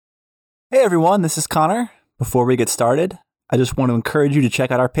Hey everyone, this is Connor. Before we get started, I just want to encourage you to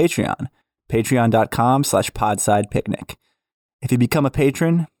check out our Patreon, patreon.com/podsidepicnic. If you become a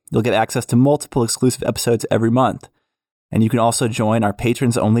patron, you'll get access to multiple exclusive episodes every month. And you can also join our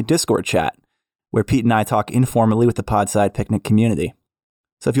patrons-only Discord chat, where Pete and I talk informally with the Podside Picnic community.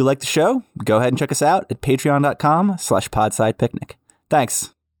 So if you like the show, go ahead and check us out at patreon.com/podsidepicnic. Thanks.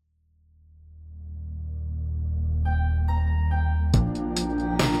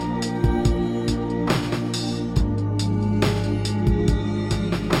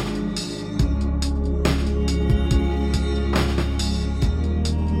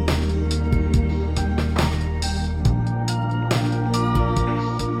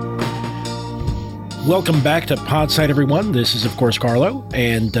 Welcome back to Podside, everyone. This is, of course, Carlo,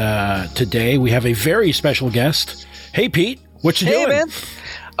 and today we have a very special guest. Hey, Pete, what you doing? Hey, man.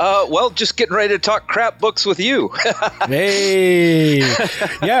 Well, just getting ready to talk crap books with you. Hey.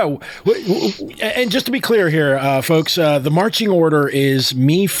 Yeah. And just to be clear here, folks, the marching order is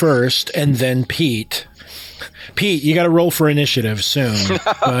me first and then Pete. Pete, you got to roll for initiative soon.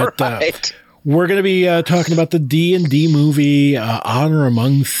 But, right. We're going to be talking about the D&D movie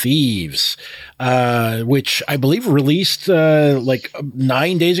Among Thieves, which I believe released like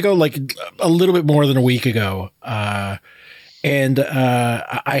 9 days ago, like a little bit more than a week ago. And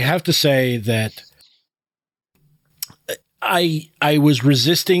I have to say that I was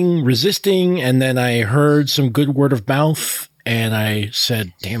resisting, and then I heard some good word of mouth, and I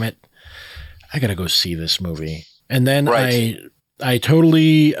said, damn it, I got to go see this movie. And then I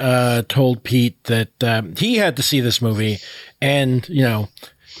totally told Pete that he had to see this movie, and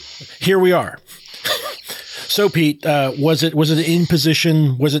here we are. So, Pete, was it in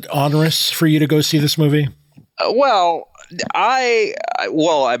position? Was it onerous for you to go see this movie? Well, I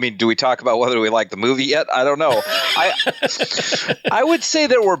mean, do we talk about whether we like the movie yet? I don't know. I would say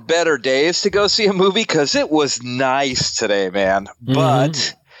there were better days to go see a movie because it was nice today, man. Mm-hmm.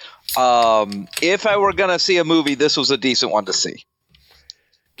 But if I were going to see a movie, this was a decent one to see.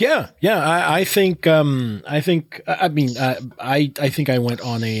 Yeah. I think I went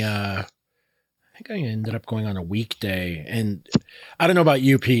on I ended up going on a weekday, and I don't know about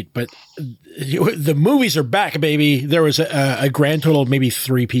you, Pete, but the movies are back, baby. There was a grand total of maybe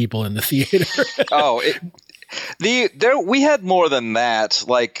 3 people in the theater. We had more than that.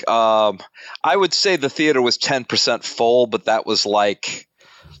 Like, I would say the theater was 10% full, but that was like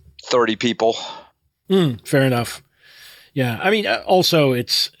 30 people. Fair enough. Yeah. I mean, also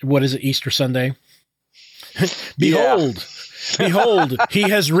what is it? Easter Sunday. Behold, he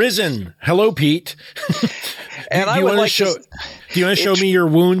has risen. Hello, Pete. And do you want to show me your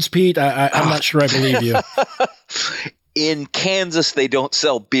wounds, Pete? I'm not sure I believe you. In Kansas, they don't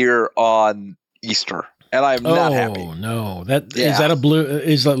sell beer on Easter, and I'm not happy. Oh no, is that a blue?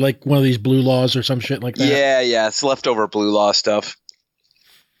 Is that like one of these blue laws or some shit like that? Yeah, it's leftover blue law stuff.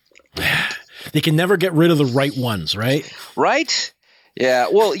 They can never get rid of the right ones, right? Right. Yeah.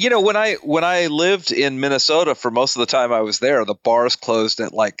 Well, when I lived in Minnesota, for most of the time I was there, the bars closed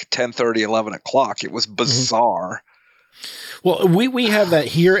at like 10:30, 11 o'clock. It was bizarre. Well, we have that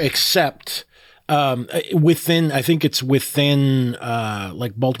here, except within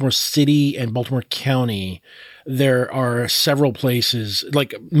like Baltimore City and Baltimore County, there are several places,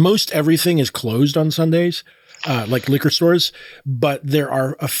 like most everything is closed on Sundays. Like liquor stores, but there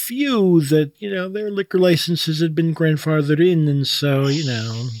are a few that, their liquor licenses had been grandfathered in. And so,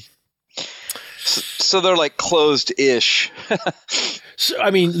 So they're like closed-ish. So,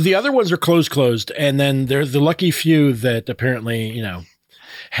 I mean, the other ones are closed. And then there's the lucky few that apparently,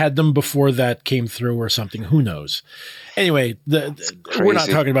 had them before that came through or something. Who knows? Anyway, we're not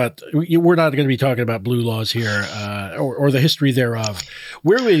going to be talking about blue laws here or the history thereof.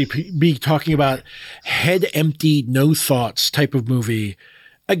 We're going to be talking about head empty, no thoughts type of movie.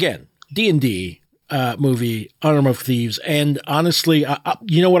 Again, D&D movie, Among Thieves. And honestly,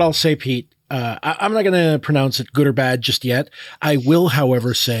 you know what I'll say, Pete? I'm not going to pronounce it good or bad just yet. I will,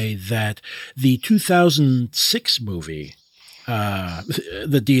 however, say that the 2006 movie,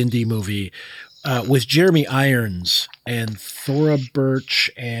 the D&D movie, with Jeremy Irons and Thora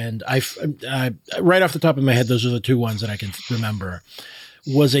Birch, and I right off the top of my head, those are the 2 ones that I can remember,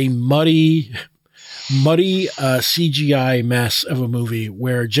 was a muddy CGI mess of a movie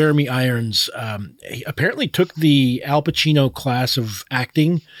where Jeremy Irons apparently took the Al Pacino class of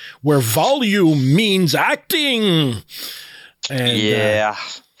acting, where volume means acting. And,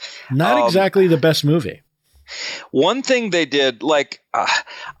 not exactly the best movie. One thing they did, like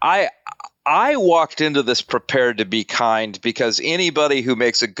I walked into this prepared to be kind, because anybody who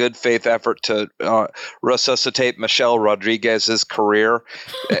makes a good faith effort to resuscitate Michelle Rodriguez's career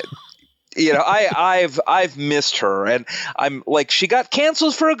I've missed her, and I'm like, she got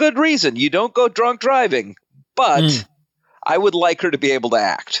canceled for a good reason. You don't go drunk driving, but I would like her to be able to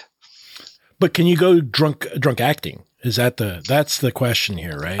act. But can you go drunk acting? That's the question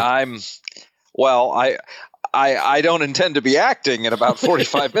here, right? I don't intend to be acting in about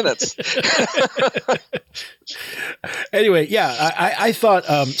 45 minutes. Anyway, yeah, I thought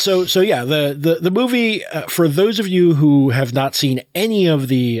the movie, for those of you who have not seen any of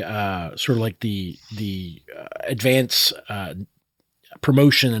the sort of like the advance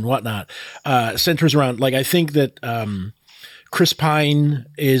promotion and whatnot, centers around, like, I think that Chris Pine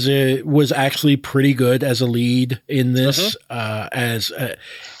was actually pretty good as a lead in this, as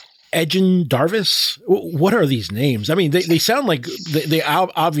Ejin Darvis. What are these names? I mean, they sound like they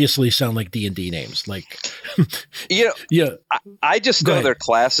obviously sound like D&D names. Like, I just know their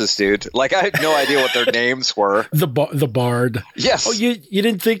classes, dude. Like, I had no idea what their names were. The Bard. Yes. Oh, you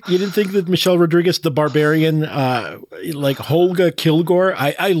didn't think that Michelle Rodriguez, the Barbarian, like Holga Kilgore.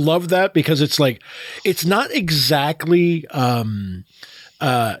 I love that because it's like, it's not exactly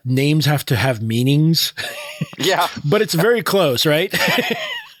names have to have meanings. Yeah, but it's very close, right?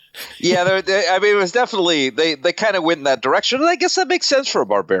 Yeah, I mean, it was definitely they kind of went in that direction, and I guess that makes sense for a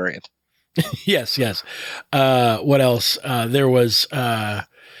barbarian. Yes. What else? There was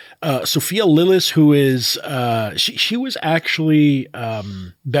Sophia Lillis, who is she was actually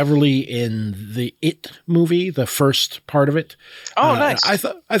Beverly in the It movie, the first part of it. Oh, nice!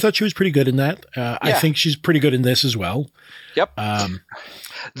 I thought she was pretty good in that. I think she's pretty good in this as well. Yep. As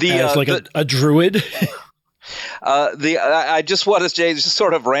a druid. I just want to say, just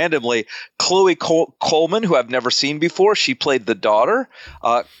sort of randomly, Chloe Coleman, who I've never seen before, she played the daughter.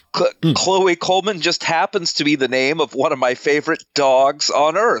 Chloe Coleman just happens to be the name of one of my favorite dogs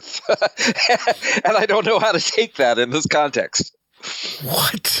on earth. And I don't know how to take that in this context.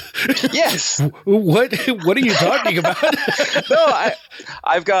 What? Yes. What are you talking about? No,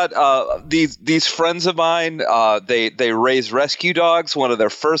 I've got these friends of mine. They raise rescue dogs. One of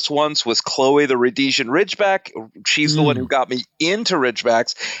their first ones was Chloe the Rhodesian Ridgeback. She's the one who got me into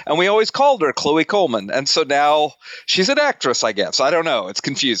Ridgebacks, and we always called her Chloe Coleman. And so now she's an actress, I guess. I don't know. It's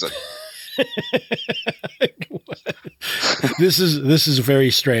confusing. This is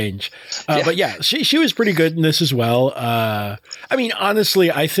very strange, but yeah, she was pretty good in this as well. I mean, honestly,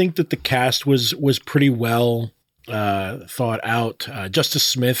 I think that the cast was pretty well thought out. Justice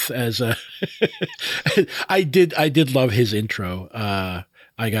Smith as a I did love his intro.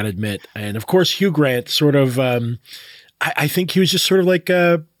 I gotta admit, and of course Hugh Grant sort of. I think he was just sort of like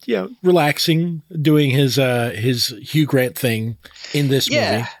relaxing, doing his Hugh Grant thing in this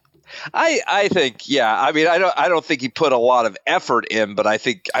movie. I think, yeah. I mean, I don't think he put a lot of effort in, but I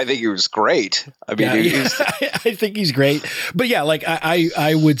think he was great. I mean, I think he's great. But yeah, like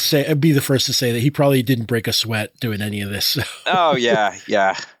I would say, I'd be the first to say that he probably didn't break a sweat doing any of this. Oh yeah.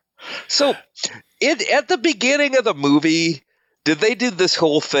 So, at the beginning of the movie, did they do this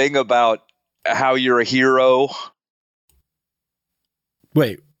whole thing about how you're a hero?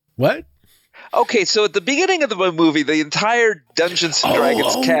 Wait, what? Okay, so at the beginning of the movie, the entire Dungeons and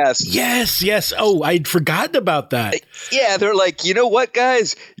Dragons cast. Yes. Oh, I'd forgotten about that. Yeah, they're like, you know what,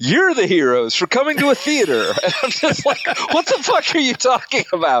 guys? You're the heroes for coming to a theater. And I'm just like, what the fuck are you talking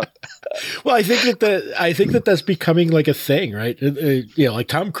about? Well, I think that that's becoming like a thing, right? Like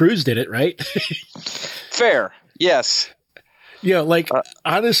Tom Cruise did it, right? Fair. Yes.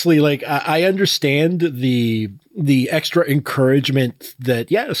 Honestly, like I understand the extra encouragement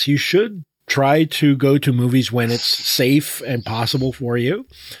that yes, you should try to go to movies when it's safe and possible for you.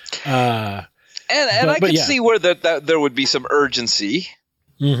 And I can see where that there would be some urgency.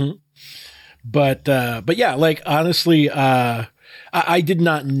 Mm-hmm. But yeah, like honestly, I did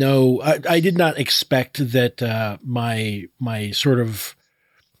not know. I did not expect that my sort of.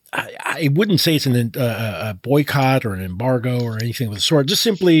 I wouldn't say it's a boycott or an embargo or anything of the sort. Just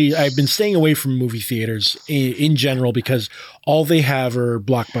simply, I've been staying away from movie theaters in general because all they have are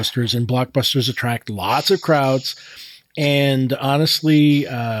blockbusters, and blockbusters attract lots of crowds. And honestly,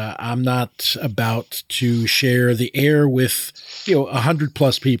 I'm not about to share the air with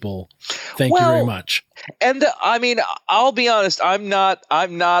 100+ people. Thank you very much. And I mean, I'll be honest. I'm not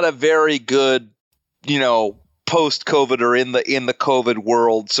a very good, post-COVID or in the COVID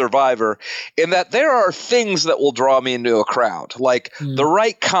world survivor, in that there are things that will draw me into a crowd. Like the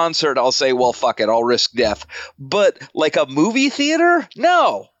right concert, I'll say, well, fuck it, I'll risk death. But like a movie theater,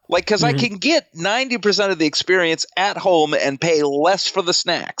 no. Like, because I can get 90% of the experience at home and pay less for the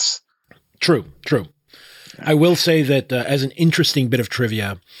snacks. True. I will say that as an interesting bit of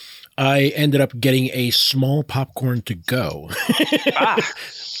trivia, I ended up getting a small popcorn to go.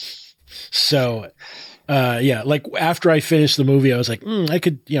 So, yeah, like after I finished the movie, I was like, I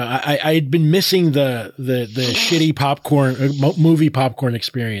could, I had been missing the shitty popcorn movie popcorn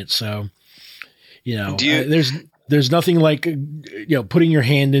experience. So, there's nothing like, putting your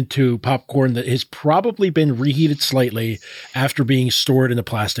hand into popcorn that has probably been reheated slightly after being stored in a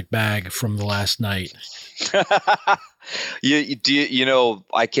plastic bag from the last night. I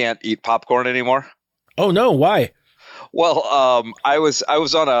can't eat popcorn anymore. Oh no, why? Well, I was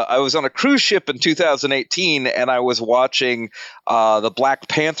on a cruise ship in 2018, and I was watching the Black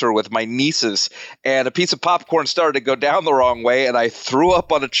Panther with my nieces, and a piece of popcorn started to go down the wrong way, and I threw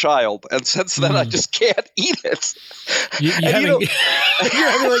up on a child, and since then I just can't eat it. You're having like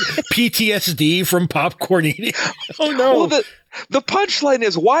PTSD from popcorn eating. Oh no. Well, the punchline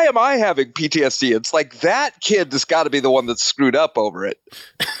is, why am I having PTSD? It's like that kid has got to be the one that's screwed up over it,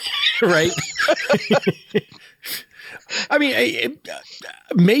 right? I mean,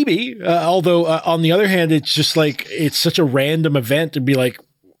 maybe. Although on the other hand, it's just like it's such a random event to be like,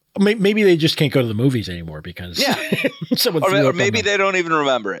 maybe they just can't go to the movies anymore because someone or maybe they don't even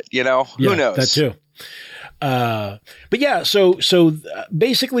remember it. Who knows? That too. But yeah, so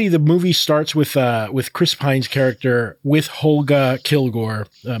basically the movie starts with Chris Pine's character with Holga Kilgore,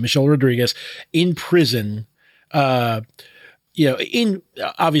 Michelle Rodriguez, in prison. In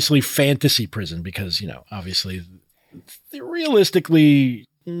obviously fantasy prison because obviously. Realistically,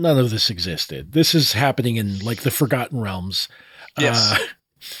 none of this existed. This is happening in like the Forgotten Realms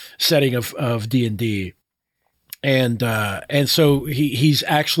setting of D&D. And so he's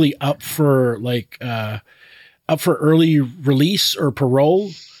actually up for early release or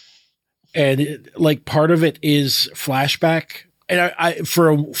parole. And part of it is flashback. And I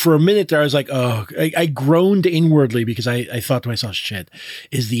for a minute there, I was like, oh, I groaned inwardly because I thought to myself, shit,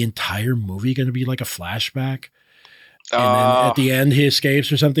 is the entire movie going to be like a flashback? And then at the end, he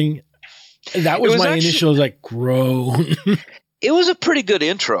escapes or something. That was my initial groan. It was a pretty good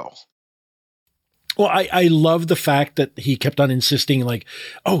intro. Well, I love the fact that he kept on insisting, what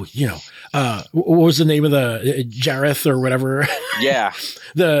was the name of the Jareth or whatever? Yeah,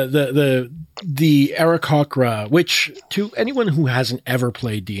 the Aarakocra, which to anyone who hasn't ever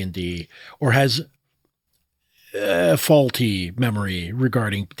played D&D or has faulty memory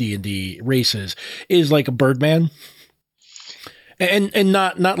regarding D&D races, is like a Birdman. And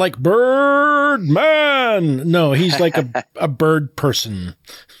not like Birdman. No, he's like a bird person.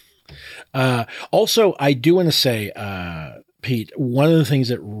 Also, I do want to say, Pete, one of the things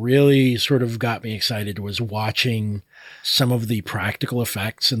that really sort of got me excited was watching some of the practical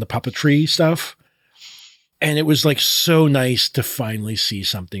effects and the puppetry stuff. And it was so nice to finally see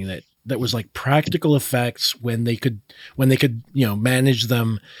something that was like practical effects when they could manage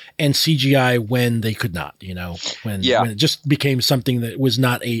them, and CGI when they could not, when it just became something that was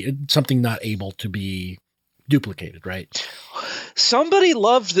not able to be duplicated. Right. Somebody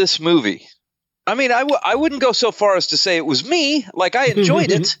loved this movie. I mean, I wouldn't go so far as to say it was me. I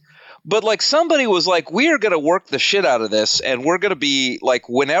enjoyed it. But somebody was like, we are going to work the shit out of this, and we're going to be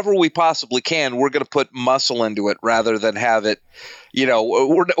whenever we possibly can, we're going to put muscle into it rather than have it,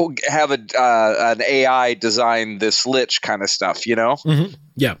 have an AI design this lich kind of stuff, Mm-hmm.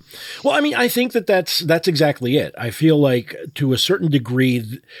 Yeah. Well, I mean, I think that's exactly it. I feel like to a certain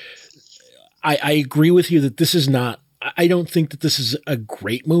degree, I agree with you that this is not. I don't think that this is a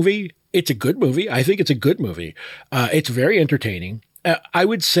great movie. It's a good movie. I think it's a good movie. It's very entertaining. I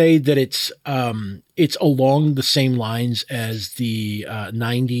would say that it's along the same lines as the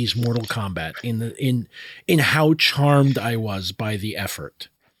 90s Mortal Kombat in how charmed I was by the effort.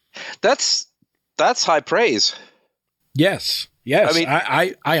 That's high praise. Yes. I mean,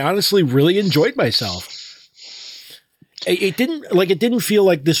 I honestly really enjoyed myself. It didn't feel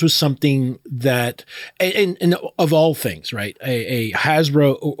like this was something that, and of all things, right? A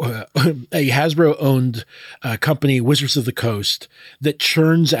Hasbro owned company, Wizards of the Coast, that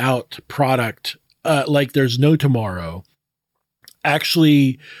churns out product like there's no tomorrow,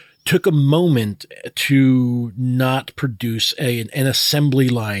 actually took a moment to not produce an assembly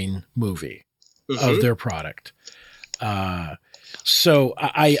line movie of their product. So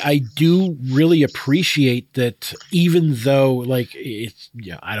I do really appreciate that, even though I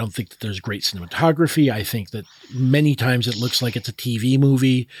don't think that there's great cinematography. I think that many times it looks like it's a TV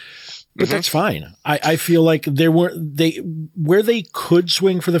movie, but that's fine. I feel like where they could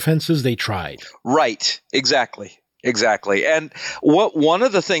swing for the fences, they tried. Right. Exactly. And one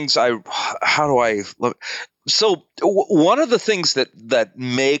of the things one of the things that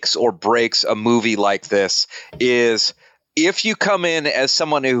makes or breaks a movie like this is if you come in as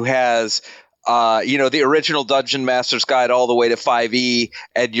someone who has the original Dungeon Master's Guide all the way to 5e,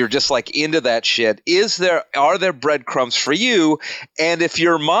 and you're just like into that shit. Are there breadcrumbs for you? And if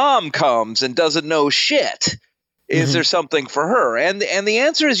your mom comes and doesn't know shit, is there something for her? And the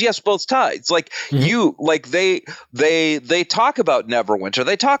answer is yes, both sides. Like they talk about Neverwinter,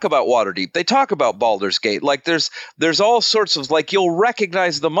 they talk about Waterdeep, they talk about Baldur's Gate. Like there's all sorts of, like, you'll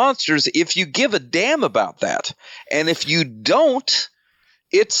recognize the monsters if you give a damn about that, and if you don't,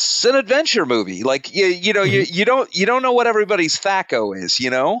 it's an adventure movie. Like you don't know what everybody's Thaco is, you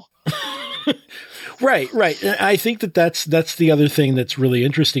know? Right. I think that's the other thing that's really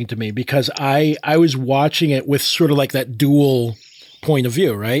interesting to me, because I was watching it with sort of like that dual point of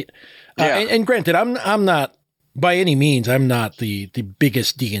view, right? Yeah. And granted, I'm not by any means, I'm not the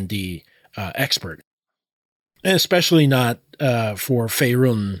biggest D&D expert, and especially not for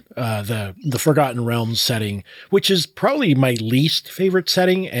Faerun, the Forgotten Realms setting, which is probably my least favorite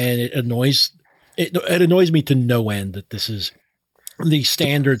setting, and it annoys me to no end that this is the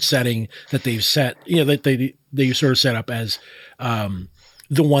standard setting that they've set, that they sort of set up as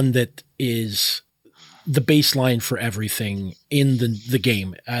the one that is the baseline for everything in the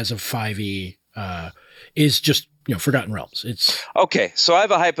game as of 5e is just, Forgotten Realms. It's okay. So I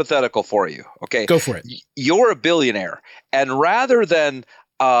have a hypothetical for you. Okay, go for it. You're a billionaire, and rather than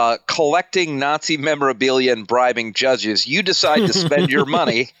collecting Nazi memorabilia and bribing judges, you decide to spend your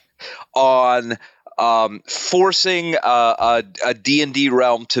money on forcing a D&D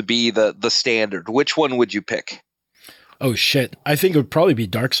realm to be the standard. Which one would you pick? Oh, shit. I think it would probably be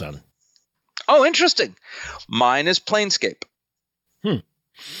Dark Sun. Oh, interesting. Mine is Planescape.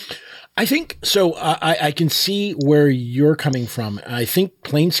 I think so. I can see where you're coming from. I think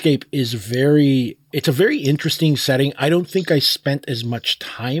Planescape is it's a very interesting setting. I don't think I spent as much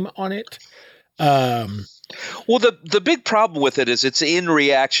time on it. Well, the big problem with it is it's in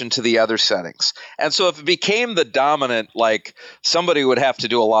reaction to the other settings. And so if it became the dominant, like, somebody would have to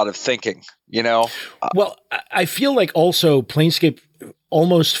do a lot of thinking, Well, I feel like also Planescape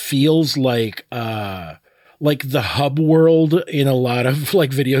almost feels like the hub world in a lot of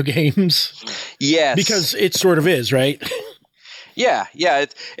like video games. Yes. Because it sort of is, right? Yeah.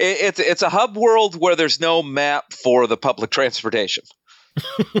 It's a hub world where there's no map for the public transportation.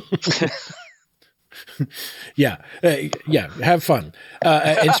 Yeah. Have fun.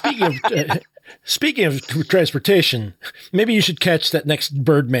 And speaking of transportation, maybe you should catch that next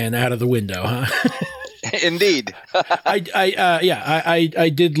Birdman out of the window, huh? Indeed.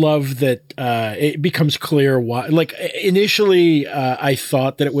 I did love that. It becomes clear why. Like initially, I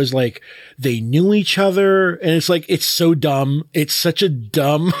thought that it was like they knew each other, and it's like it's so dumb. It's such a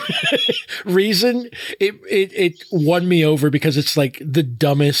dumb reason. It won me over because it's like the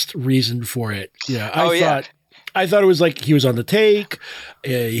dumbest reason for it. Yeah, I thought it was like he was on the take.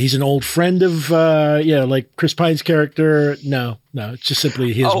 He's an old friend of like Chris Pine's character. No, it's just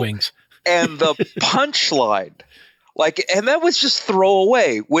simply his wings. And the punchline, and that was just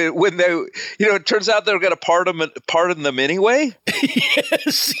throwaway when they, it turns out they're going to pardon them anyway.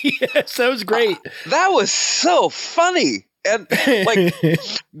 Yes, that was great. That was so funny. And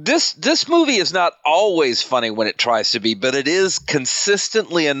this movie is not always funny when it tries to be, but it is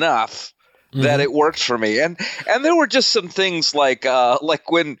consistently enough that it worked for me. And there were just some things like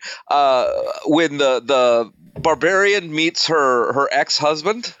when the barbarian meets her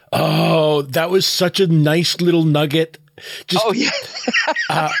ex-husband. Oh, that was such a nice little nugget.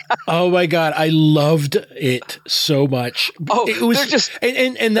 Oh my God, I loved it so much. Oh, it was just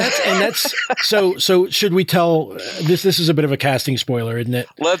and that's so should we tell this is a bit of a casting spoiler, isn't it?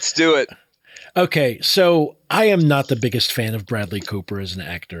 Let's do it. Okay, so I am not the biggest fan of Bradley Cooper as an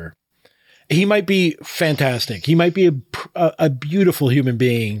actor. He might be fantastic. He might be a beautiful human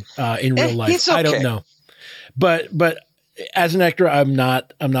being in real life. He's okay. I don't know. But as an actor, I'm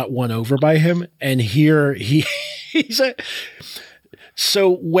not won over by him. And here so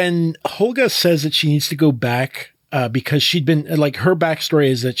when Holga says that she needs to go back because she'd been like, her backstory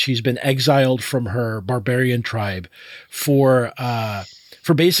is that she's been exiled from her barbarian tribe for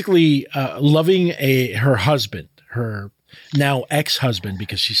basically loving her husband, her now ex-husband,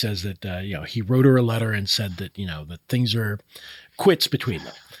 because she says that he wrote her a letter and said that that things are quits between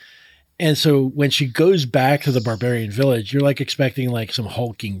them. And so when she goes back to the barbarian village, you're like expecting like some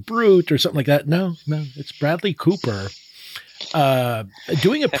hulking brute or something like that. No, it's Bradley Cooper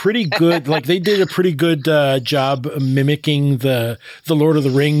doing a pretty good, like they did a pretty good job mimicking the Lord of the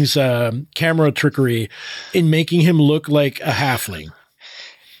Rings camera trickery in making him look like a halfling.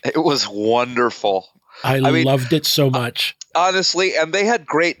 It was wonderful. I mean, loved it so much. honestly, and they had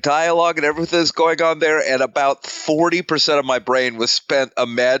great dialogue and everything that's going on there, and about 40% of my brain was spent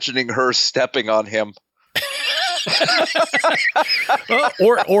imagining her stepping on him.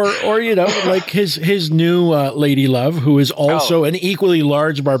 or like his new lady love, who is also an equally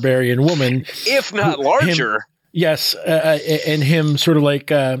large barbarian woman, if not larger. Yes, and him sort of like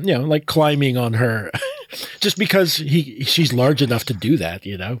like climbing on her, just because she's large enough to do that.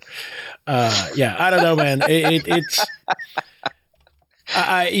 I don't know, man. It's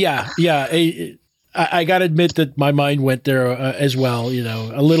I gotta admit that my mind went there as well.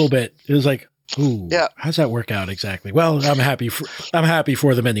 A little bit. It was like, ooh, yeah. How's that work out exactly? Well, I'm happy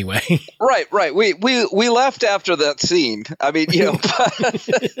for them anyway. Right. We left after that scene. I mean,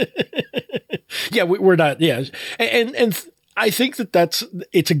 yeah, we're not. Yeah, and I think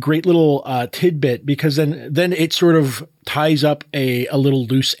it's a great little tidbit, because then it sort of ties up a little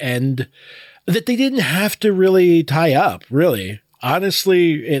loose end that they didn't have to really tie up. Really,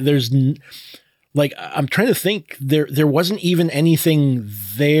 honestly, there's like, I'm trying to think. There wasn't even anything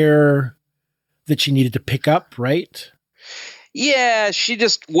there that she needed to pick up, right? Yeah, she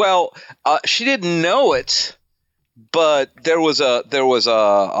didn't know it, but there was a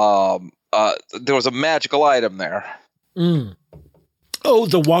magical item there. Mm. Oh,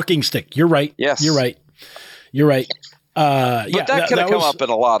 the walking stick. You're right. Yes, you're right. But that could have come up in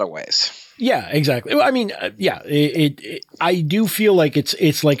a lot of ways. Yeah, exactly. Well, I mean, I do feel like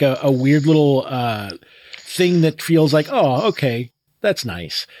it's like a weird little thing that feels like, oh, okay, that's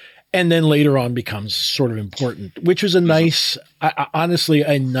nice. And then later on becomes sort of important, which was a nice, honestly,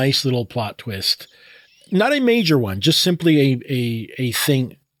 a nice little plot twist. Not a major one, just simply a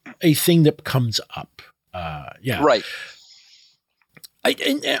thing that comes up. Yeah. Right.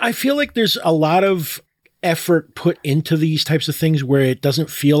 I feel like there's a lot of effort put into these types of things where it doesn't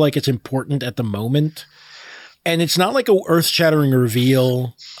feel like it's important at the moment. And it's not like a earth-shattering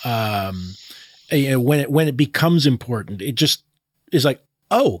reveal. When it becomes important, it just is like,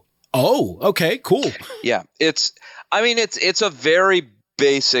 oh, okay, cool. Yeah. It's a very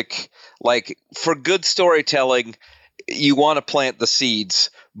basic, like, for good storytelling, you want to plant the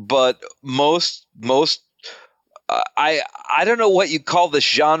seeds, but most I don't know what you call this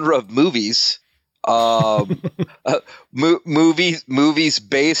genre of movies. Movies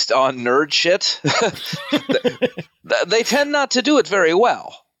based on nerd shit. They tend not to do it very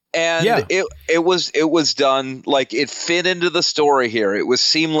well. And it was done, like, it fit into the story here. It was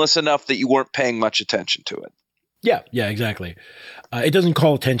seamless enough that you weren't paying much attention to it. Yeah, exactly. It doesn't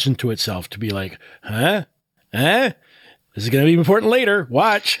call attention to itself to be like, huh? This is going to be important later.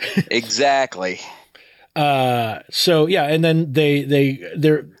 Watch. Exactly. So yeah, and then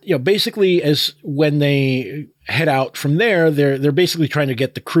they're basically, as when they head out from there, they're basically trying to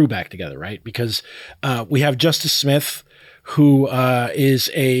get the crew back together, right? Because we have Justice Smith, who is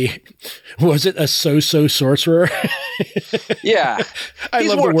a so-so sorcerer? Yeah, I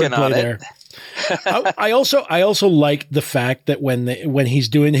love the wordplay there. I also like the fact that when he's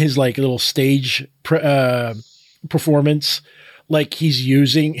doing his like little stage performance, like he's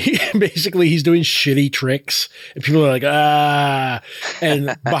doing shitty tricks, and people are like,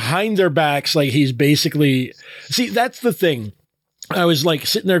 and behind their backs, like he's basically, see, that's the thing. I was like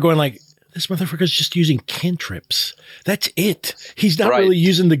sitting there going like, this motherfucker's just using cantrips. That's it. He's not really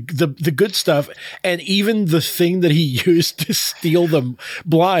using the good stuff. And even the thing that he used to steal them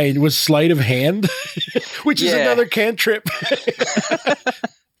blind was sleight of hand, which is another cantrip.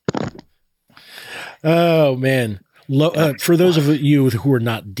 Oh man. For those of you who are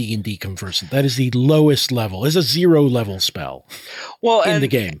not D&D conversant, that is the lowest level. It's a 0 level spell in the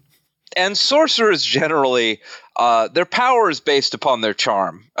game. And sorcerers generally, their power is based upon their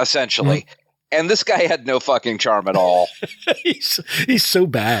charm, essentially. Mm-hmm. And this guy had no fucking charm at all. he's so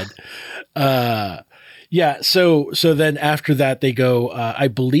bad. Yeah. So then after that they go, I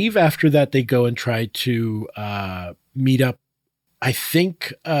believe after that they go and try to meet up. I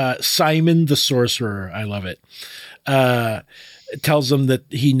think Simon the sorcerer, I love it, tells them that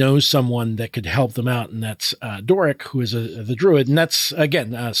he knows someone that could help them out, and that's Doric, who is the druid. And that's,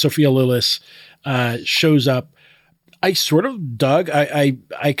 again, Sophia Lillis shows up. I sort of dug.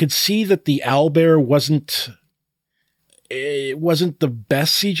 I could see that the owlbear wasn't the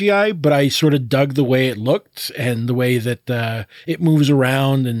best CGI, but I sort of dug the way it looked and the way that it moves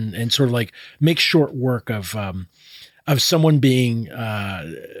around and sort of like makes short work of someone being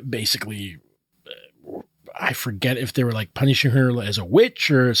basically, I forget if they were like punishing her as a witch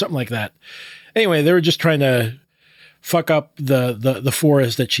or something like that. Anyway, they were just trying to fuck up the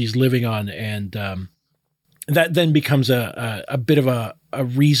forest that she's living on, and that then becomes a bit of a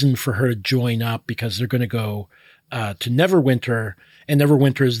reason for her to join up, because they're going to go to Neverwinter, and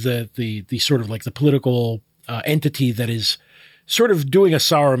Neverwinter is the sort of like the political entity that is sort of doing a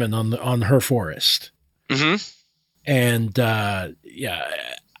Saruman on her forest. Mm-hmm. And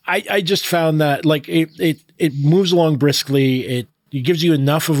I just found that like it moves along briskly. It gives you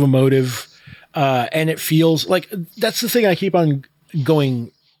enough of a motive, and it feels like that's the thing I keep on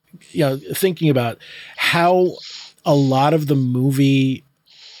going, thinking about how a lot of the movie,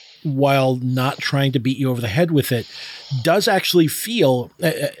 while not trying to beat you over the head with it, does actually feel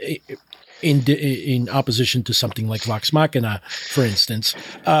in opposition to something like Vox Machina, for instance,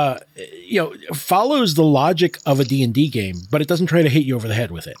 follows the logic of a D&D game, but it doesn't try to hit you over the head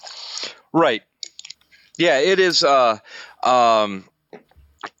with it. Right. Yeah, it is.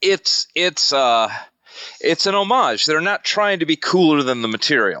 It's an homage. They're not trying to be cooler than the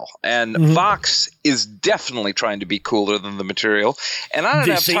material, and Vox is definitely trying to be cooler than the material. And I don't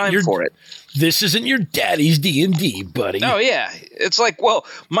have time for it. This isn't your daddy's D&D, buddy. Oh yeah, it's like, well,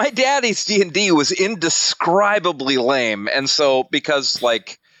 my daddy's D&D was indescribably lame, and so because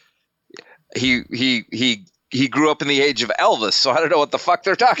like he grew up in the age of Elvis, so I don't know what the fuck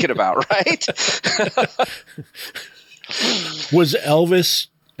they're talking about, right? Was Elvis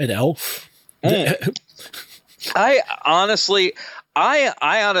an elf? I honestly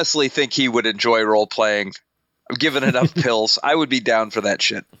think he would enjoy role playing. Given enough pills, I would be down for that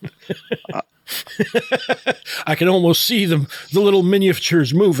shit. I can almost see the little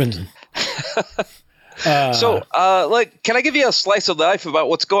miniatures moving. So, can I give you a slice of life about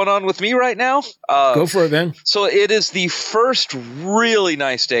what's going on with me right now? Go for it, man. So it is the first really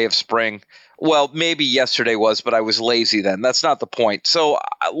nice day of spring. Well, maybe yesterday was, but I was lazy then. That's not the point. So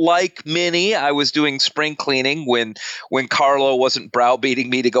like Minnie, I was doing spring cleaning when Carlo wasn't browbeating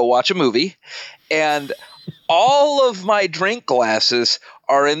me to go watch a movie. And all of my drink glasses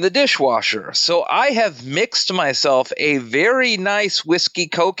are in the dishwasher. So I have mixed myself a very nice whiskey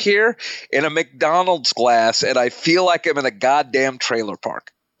Coke here in a McDonald's glass, and I feel like I'm in a goddamn trailer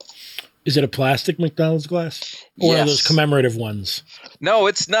park. Is it a plastic McDonald's glass? Or one of those commemorative ones? No,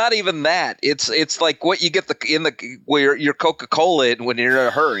 it's not even that. It's like what you get where your Coca-Cola in when you're in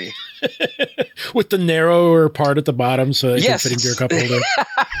a hurry. With the narrower part at the bottom so it can fit into your cup holder.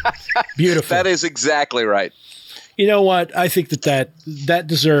 Beautiful. That is exactly right. You know what? I think that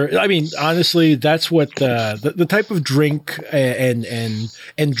deserves. I mean, honestly, that's what the type of drink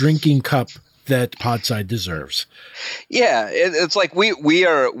and drinking cup that Podside deserves. Yeah, it's like we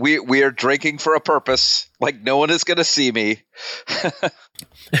are drinking for a purpose. Like no one is going to see me.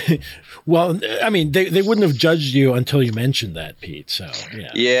 Well, I mean, they wouldn't have judged you until you mentioned that, Pete. So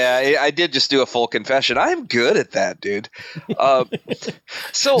yeah. Yeah, I did just do a full confession. I'm good at that, dude.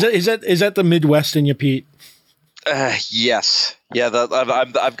 So is that the Midwest in you, Pete? Yes. Yeah,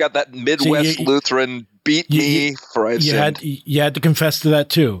 I've got that Midwest Lutheran beat me for I've sinned. You had to confess to that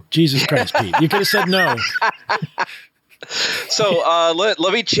too. Jesus Christ, Pete. You could have said no. So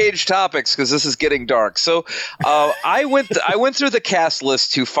let me change topics because this is getting dark. So I went through the cast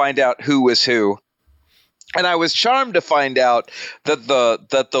list to find out who was who. And I was charmed to find out that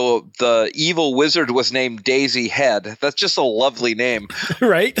the evil wizard was named Daisy Head. That's just a lovely name.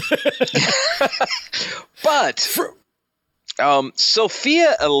 Right? But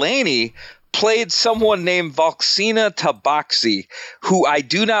Sophia Eleni played someone named Voxina Tabaxi, who I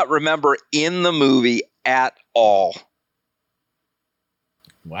do not remember in the movie at all.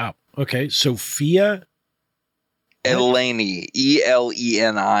 Wow. Okay. Sophia Eleni,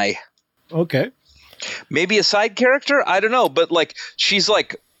 Eleni. Okay. Maybe a side character? I don't know. But like she's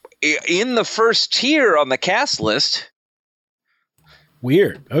like in the first tier on the cast list.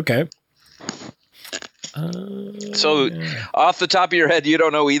 Weird. Okay. So off the top of your head, you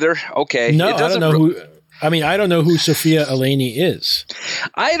don't know either? Okay. No, I don't know who. I mean, I don't know who Sophia Eleni is.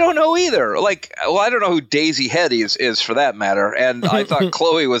 I don't know either. Like, well, I don't know who Daisy Head is for that matter. And I thought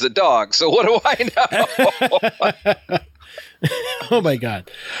Chloe was a dog. So what do I know? Oh my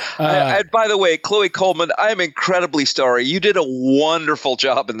God. And by the way, Chloe Coleman, I'm incredibly sorry. You did a wonderful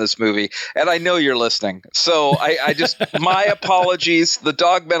job in this movie. And I know you're listening. So I just, my apologies. The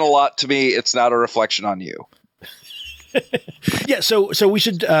dog meant a lot to me. It's not a reflection on you. Yeah, so we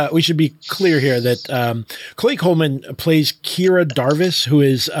should be clear here that Chloe Coleman plays Kira Darvis, who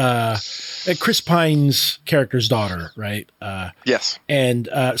is Chris Pine's character's daughter, right? Yes. And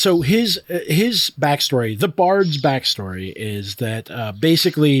so his backstory, the Bard's backstory, is that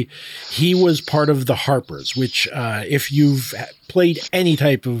basically he was part of the Harpers, which if you've played any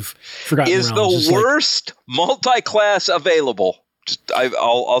type of Forgotten Realms, is the worst multi-class available.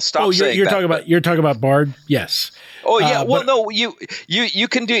 I'll stop saying you're that. You're talking about Bard? Yes. Oh yeah, well no, you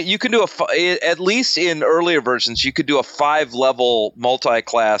can do at least in earlier versions you could do a 5-level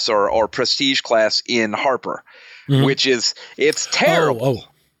multi-class or prestige class in Harper, which is it's terrible.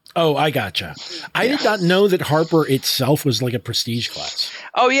 Oh, I gotcha. I did not know that Harper itself was like a prestige class.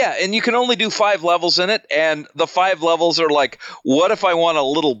 Oh yeah, and you can only do 5 levels in it, and the 5 levels are like, what if I want a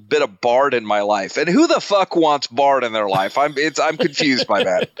little bit of Bard in my life? And who the fuck wants Bard in their life? I'm confused by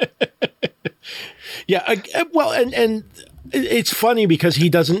that. Yeah, well, and it's funny because he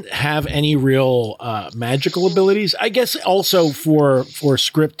doesn't have any real magical abilities. I guess also for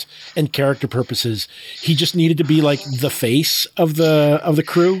script and character purposes, he just needed to be like the face of the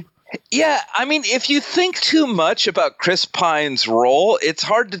crew. Yeah, I mean, if you think too much about Chris Pine's role, it's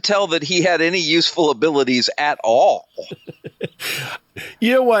hard to tell that he had any useful abilities at all.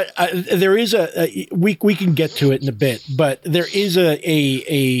 You know what? There is we can get to it in a bit, but there is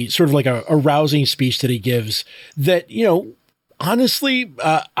a sort of like a rousing speech that he gives that, you know, honestly,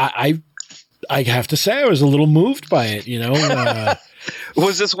 I have to say I was a little moved by it, you know.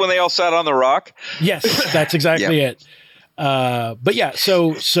 Was this when they all sat on the rock? Yes, that's exactly it. But yeah,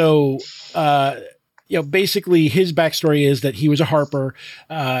 so you know, basically his backstory is that he was a Harper.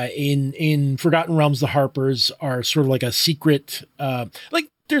 In Forgotten Realms, the Harpers are sort of like a secret, like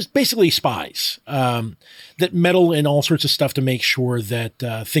there's basically spies that meddle in all sorts of stuff to make sure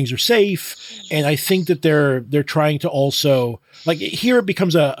that things are safe. And I think that they're trying to also, like, here it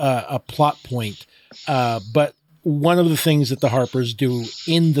becomes a plot point. But one of the things that the Harpers do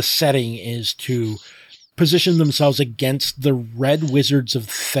in the setting is to position themselves against the Red Wizards of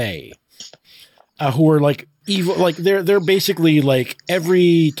Thay, who are like evil. Like they're basically like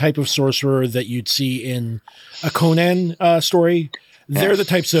every type of sorcerer that you'd see in a Conan story. They're the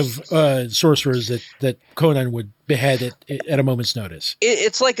types of sorcerers that Conan would behead at a moment's notice.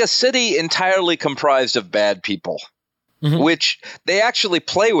 It's like a city entirely comprised of bad people. Mm-hmm. Which they actually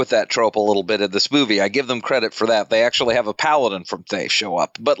play with that trope a little bit in this movie. I give them credit for that. They actually have a paladin from Thay show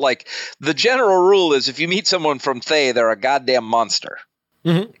up. But like the general rule is if you meet someone from Thay, they're a goddamn monster.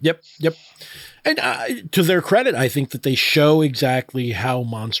 Mm-hmm. Yep. And to their credit, I think that they show exactly how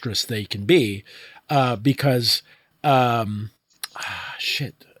monstrous they can be because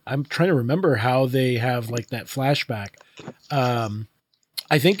shit. I'm trying to remember how they have like that flashback.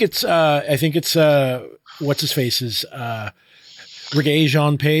 I think it's what's his face's Regé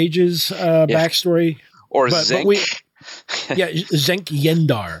Jean Page's backstory, or Zenk. Zenk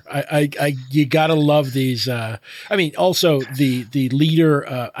Yendar. I you gotta love these. I mean, also the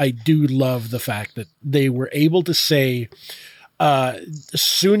leader. I do love the fact that they were able to say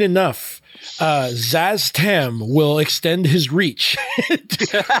soon enough. Zaz Tam will extend his reach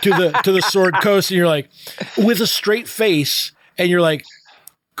to the Sword Coast, and you're like, with a straight face, and you're like,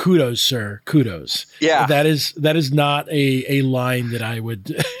 kudos, sir. Kudos. Yeah. That is not a line that I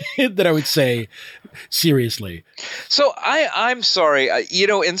would that I would say seriously. So I'm sorry. You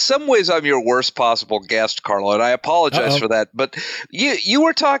know, in some ways I'm your worst possible guest, Carlo, and I apologize for that. But you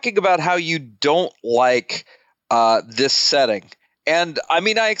were talking about how you don't like this setting. And I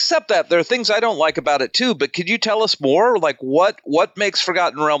mean, I accept that. There are things I don't like about it too, but could you tell us more? Like what makes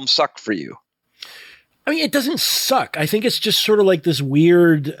Forgotten Realms suck for you? I mean, it doesn't suck. I think it's just sort of like this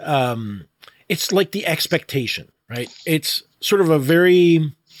weird, it's like the expectation, right? It's sort of a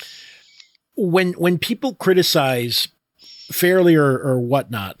very, when people criticize fairly or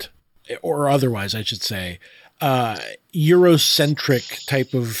whatnot, or otherwise, I should say, Eurocentric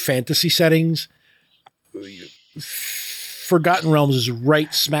type of fantasy settings, Forgotten Realms is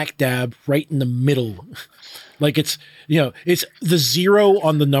right smack dab, right in the middle. Like it's, you know, it's the 0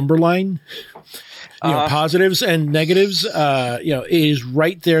 on the number line. You know, positives and negatives, you know, it is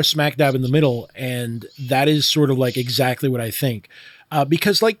right there smack dab in the middle. And that is sort of like exactly what I think.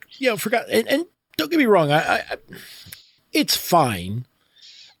 Because like, you know, and don't get me wrong, I it's fine.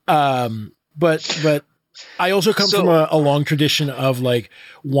 But I also come from a long tradition of like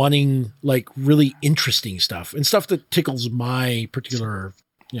wanting like really interesting stuff and stuff that tickles my particular,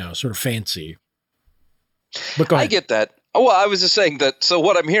 you know, sort of fancy. But go ahead. I get that. Oh, well, I was just saying that. So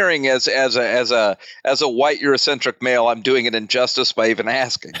what I'm hearing is, as a white Eurocentric male, I'm doing an injustice by even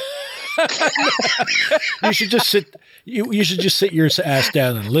asking. You should just sit. You should just sit your ass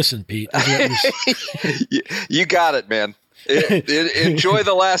down and listen, Pete. You got it, man. Enjoy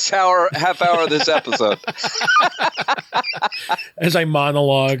the last half hour of this episode. As I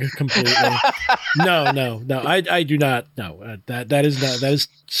monologue completely. No. I do not. No, that is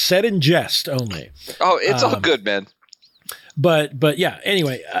said in jest only. Oh, it's all good, man. But yeah,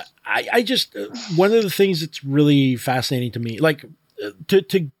 anyway, I just, one of the things that's really fascinating to me, like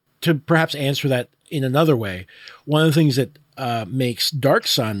to perhaps answer that in another way, one of the things that makes Dark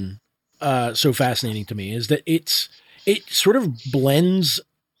Sun so fascinating to me is that it sort of blends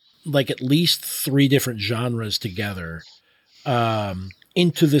like at least 3 different genres together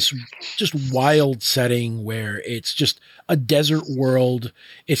into this just wild setting where it's just a desert world.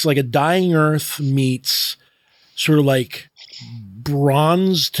 It's like a dying Earth meets sort of like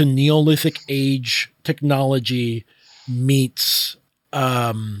Bronze to Neolithic age technology meets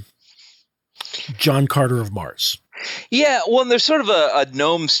John Carter of Mars. Yeah, well, and there's sort of a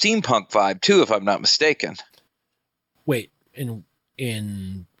gnome steampunk vibe too, if I'm not mistaken. Wait,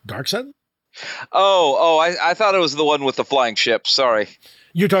 in Dark Sun? Oh, I thought it was the one with the flying ship. Sorry.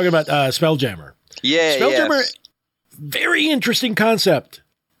 You're talking about Spelljammer. Yeah, Spelljammer, yes. very interesting concept.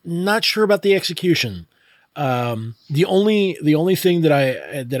 Not sure about the execution. The only thing that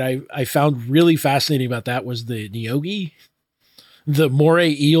I found really fascinating about that was the Nyogi, the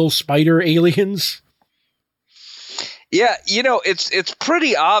moray eel spider aliens. Yeah, it's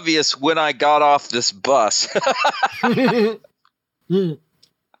pretty obvious when I got off this bus.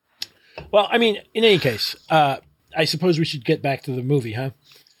 Well, I mean, in any case, I suppose we should get back to the movie, huh?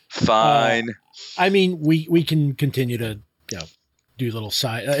 Fine. I mean, we can continue to do little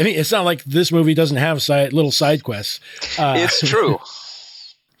side. I mean, it's not like this movie doesn't have little side quests. It's true.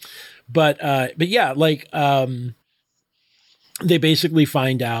 But yeah, like they basically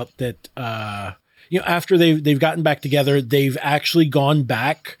find out that after they've gotten back together, they've actually gone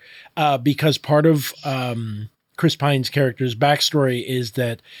back because part of Chris Pine's character's backstory is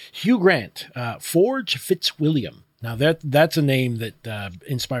that Hugh Grant, Forge Fitzwilliam. Now that's a name that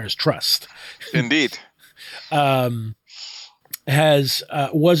inspires trust. Indeed. Was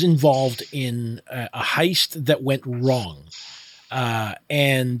involved in a heist that went wrong.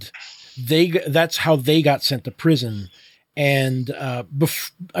 And that's how they got sent to prison. And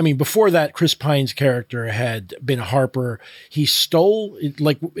before that, Chris Pine's character had been a harper. He stole,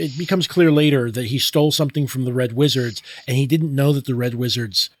 it becomes clear later that he stole something from the Red Wizards, and he didn't know that the Red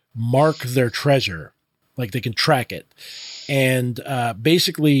Wizards mark their treasure, like they can track it. And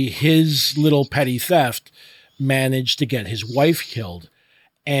basically, his little petty theft managed to get his wife killed.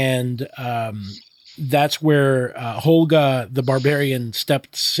 And that's where Holga the Barbarian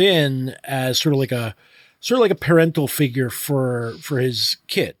steps in as sort of like a parental figure for his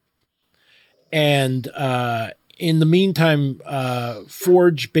kid. And in the meantime,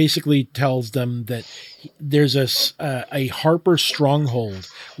 Forge basically tells them that there's a Harper stronghold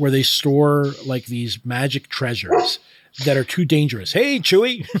where they store like these magic treasures that are too dangerous. Hey,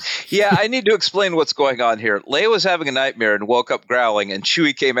 Chewie. Yeah, I need to explain what's going on here. Leia was having a nightmare and woke up growling, and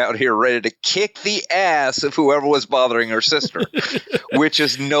Chewie came out here ready to kick the ass of whoever was bothering her sister, which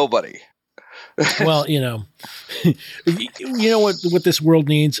is nobody. Well, you know what this world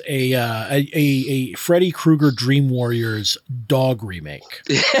needs a Freddy Krueger Dream Warriors dog remake.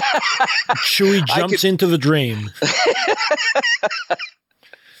 Chewie jumps into the dream.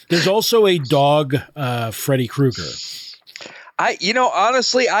 There's also a dog Freddy Krueger.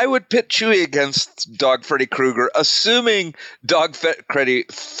 Honestly, I would pit Chewie against Dog Freddy Krueger, assuming Dog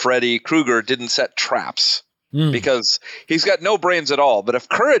Freddy Krueger didn't set traps. Because he's got no brains at all. But if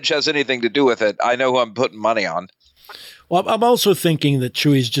courage has anything to do with it, I know who I'm putting money on. Well, I'm also thinking that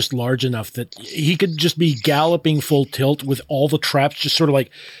Chewie's just large enough that he could just be galloping full tilt with all the traps just sort of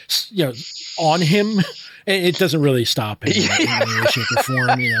like, on him. And it doesn't really stop him in any way, shape, or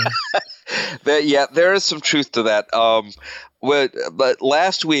form, There is some truth to that. But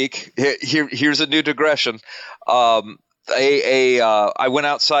last week, here's a new digression. I went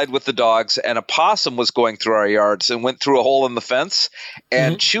outside with the dogs, and a possum was going through our yards and went through a hole in the fence,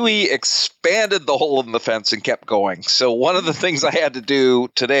 and Chewie expanded the hole in the fence and kept going. So one of the things I had to do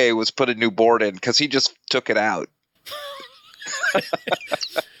today was put a new board in because he just took it out.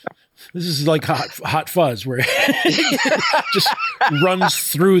 This is like hot fuzz where it just runs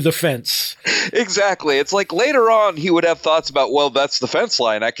through the fence. Exactly. It's like later on he would have thoughts about, well, that's the fence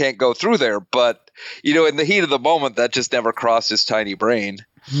line. I can't go through there. But, in the heat of the moment, that just never crossed his tiny brain.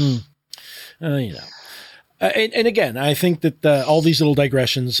 And again, I think that all these little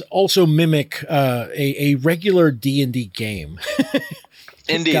digressions also mimic a regular D&D game.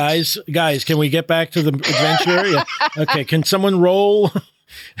 Indeed. Guys, can we get back to the adventure? Yeah. Okay, can someone roll?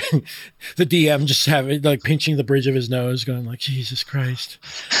 The DM just like pinching the bridge of his nose, going like, Jesus Christ.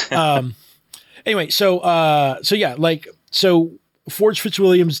 Anyway, so Forge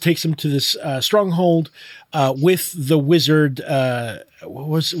Fitzwilliams takes him to this stronghold with the wizard.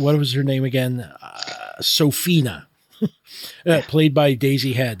 What was her name again? Sophina, played by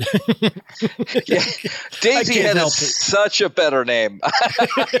Daisy Head. Yeah, Daisy Head is such a better name.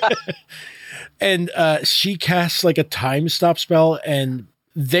 And she casts like a time stop spell, and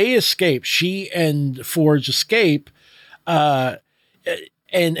they escape. She and Forge escape, and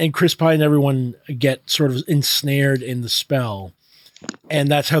Chris Pine and everyone get sort of ensnared in the spell, and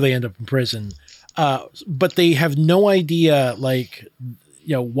that's how they end up in prison. But they have no idea, like,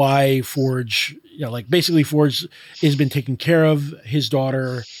 why Forge, like basically Forge has been taking care of his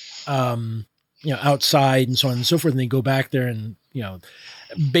daughter, outside and so on and so forth. And they go back there and,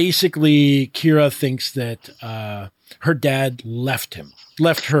 basically Kira thinks that her dad left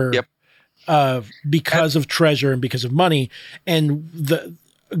her because of treasure and because of money. And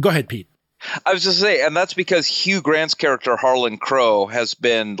go ahead, Pete. I was just saying, and that's because Hugh Grant's character Harlan Crow has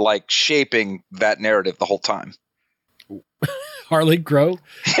been like shaping that narrative the whole time. Harlan Crow?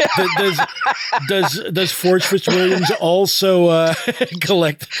 Does Forge Fitzwilliams also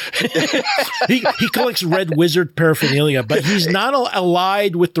collect? he collects Red Wizard paraphernalia, but he's not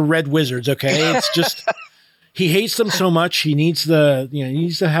allied with the Red Wizards. Okay, it's just he hates them so much. He needs he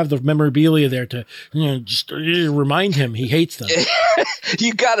needs to have the memorabilia there to just remind him he hates them.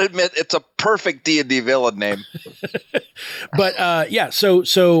 You got to admit, it's a perfect D&D villain name. But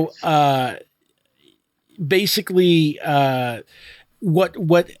so basically, what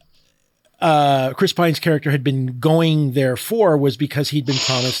Chris Pine's character had been going there for was because he'd been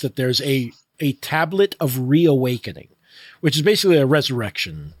promised that there's a tablet of reawakening, which is basically a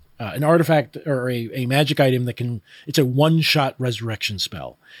resurrection, an artifact or a magic item it's a one-shot resurrection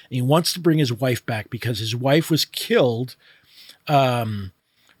spell. And he wants to bring his wife back because his wife was killed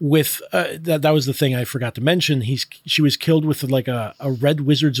with that was the thing I forgot to mention. She was killed with like a red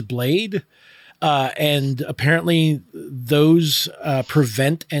wizard's blade. And apparently those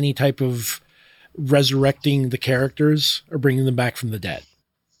prevent any type of resurrecting the characters or bringing them back from the dead.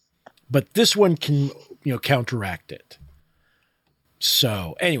 But this one can, counteract it.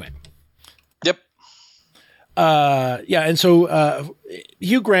 So anyway. Yep. And so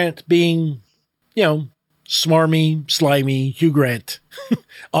Hugh Grant being, smarmy, slimy Hugh Grant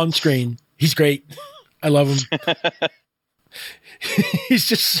on screen. He's great. I love him. He's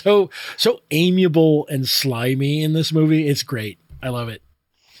just so amiable and slimy in this movie. It's great. I love it.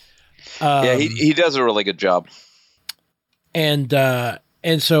 He does a really good job. And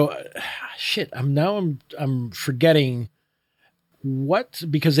so shit, I'm forgetting what,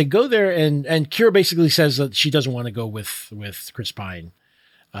 because they go there and Kira basically says that she doesn't want to go with Chris Pine.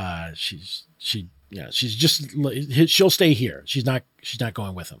 She'll stay here. She's not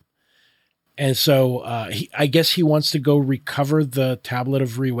going with him. And so I guess he wants to go recover the tablet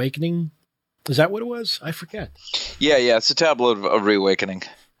of reawakening. Is that what it was? I forget. Yeah, it's a tablet of reawakening.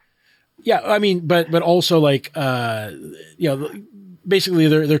 Yeah, I mean, but also like basically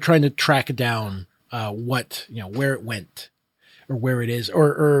they're trying to track down what where it went or where it is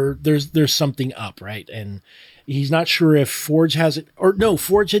or there's something up, right? And he's not sure if Forge has it or no,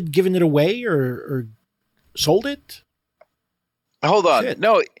 Forge had given it away or sold it. Hold on. Shit.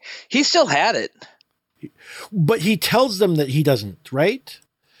 No, he still had it. But he tells them that he doesn't, right?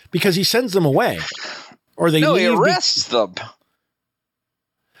 Because he sends them away. Or they leave. He arrests them.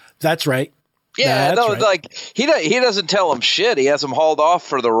 That's right. Yeah, That's right. Like he doesn't tell them shit. He has them hauled off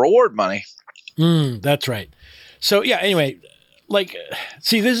for the reward money. That's right. So yeah, anyway, like,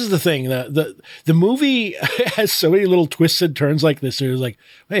 see, this is the thing. The movie has so many little twists and turns like this. It was like,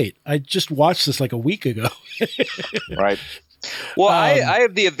 wait, I just watched this like a week ago. Right. Well, I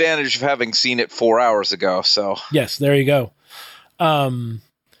have the advantage of having seen it 4 hours ago. So yes, there you go. They're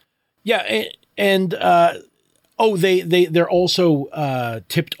also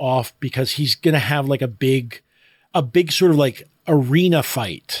tipped off because he's gonna have like a big sort of like arena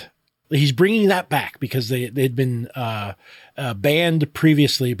fight. He's bringing that back because they'd been banned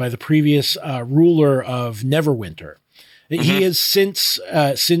previously by the previous ruler of Neverwinter. Mm-hmm. He has since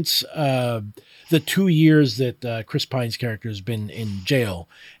the 2 years that Chris Pine's character has been in jail,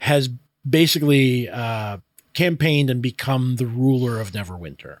 has basically campaigned and become the ruler of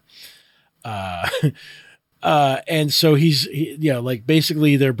Neverwinter. And so like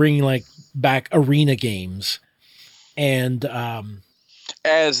basically they're bringing like back arena games, and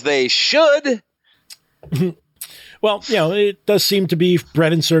as they should. Well, it does seem to be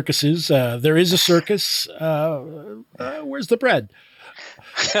bread and circuses. There is a circus. Where's the bread?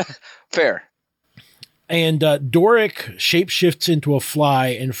 Fair. And Doric shapeshifts into a fly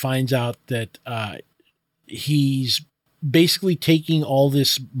and finds out that he's basically taking all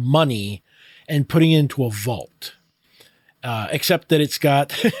this money and putting it into a vault. Except that it's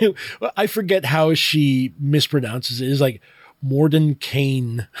got, I forget how she mispronounces it. It's like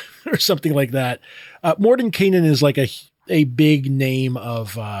Mordenkainen or something like that. Mordenkainen is like a big name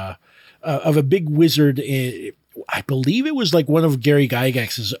of of a big wizard. I believe it was like one of Gary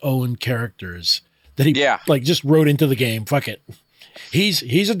Gygax's own characters that he like just wrote into the game. Fuck it.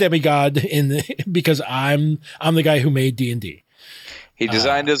 He's a demigod because I'm the guy who made D&D. He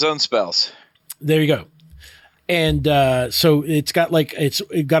designed his own spells. There you go. And so it got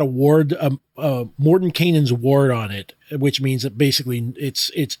a ward, Morton Kanan's ward on it, which means that basically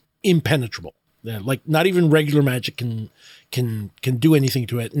it's impenetrable. Like not even regular magic can do anything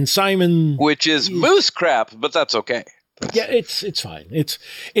to it. And Simon, which is moose crap, but that's okay. Yeah, it's fine. It's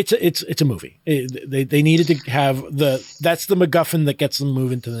a movie. They needed to have that's the MacGuffin that gets them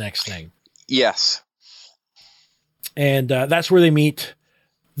moving to the next thing. Yes. And that's where they meet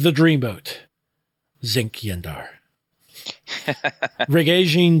the Dreamboat, Zinc Yendar.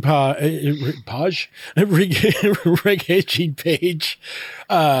 Regagine Page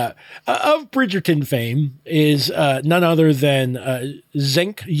of Bridgerton fame is none other than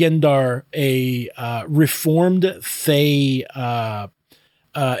Zenk Yendar, a reformed Thay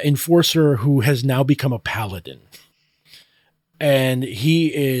enforcer who has now become a paladin. And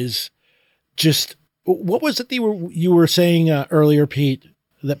he is just, what was it you were saying earlier, Pete?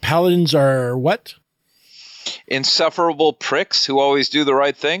 That paladins are what? Insufferable pricks who always do the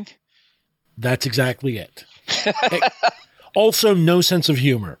right thing. That's exactly it. Also, no sense of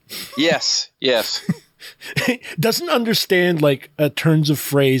humor. Yes. Doesn't understand like turns of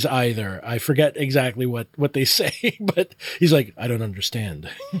phrase either. I forget exactly what they say, but he's like, I don't understand.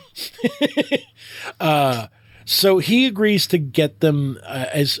 So he agrees to get them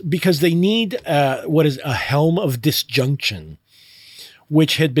because they need what is a helm of disjunction,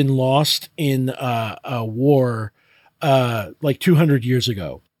 which had been lost in a war like 200 years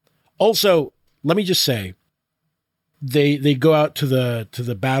ago. Also, let me just say, they go out to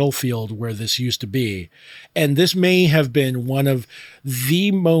the battlefield where this used to be, and this may have been one of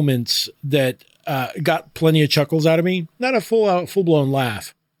the moments that got plenty of chuckles out of me. Not a full blown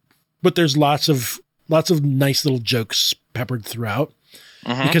laugh, but there's lots of nice little jokes peppered throughout.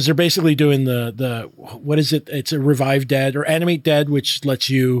 Mm-hmm. Because they're basically doing the what is it? It's a revive dead or animate dead, which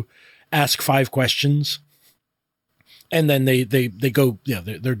lets you ask 5 questions, and then they go,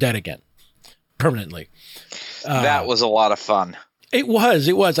 they're dead again permanently. That was a lot of fun. It was.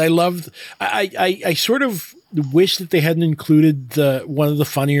 I loved. I sort of wish that they hadn't included one of the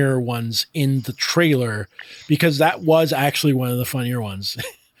funnier ones in the trailer, because that was actually one of the funnier ones.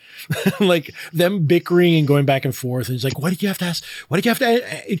 Like them bickering and going back and forth. And he's like, why did you have to ask? Why did you have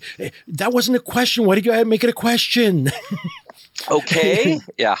to? That wasn't a question. Why did you make it a question? Okay.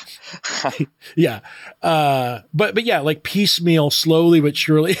 Yeah. Yeah. But yeah, like piecemeal, slowly but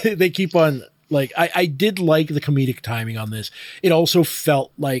surely, they keep on. Like I did like the comedic timing on this. It also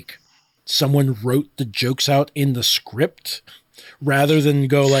felt like someone wrote the jokes out in the script rather than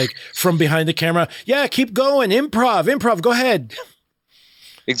go like from behind the camera. Yeah, keep going. Improv. Go ahead.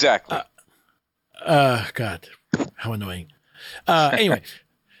 Exactly. God, how annoying. Anyway,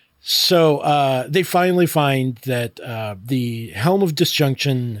 so they finally find that the Helm of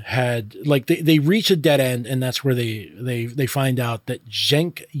Disjunction had, like, they reach a dead end, and that's where they find out that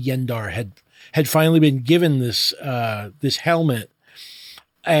Zenk Yendar had finally been given this helmet,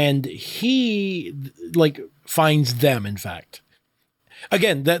 and he like finds them. In fact,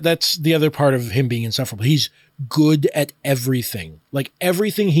 again, that's the other part of him being insufferable. He's good at everything. Like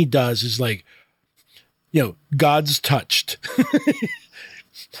everything he does is like, God's touched.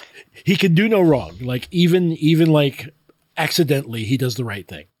 He can do no wrong. Like even like accidentally, he does the right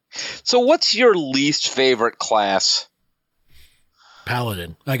thing. So what's your least favorite class?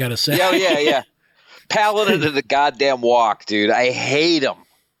 Paladin, I gotta say. Yeah. Paladin to the goddamn walk, dude. I hate him.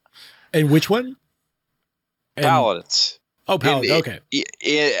 And which one? Paladins. Oh, Paladin. Okay.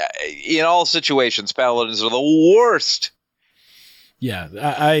 In all situations, Paladins are the worst. Yeah,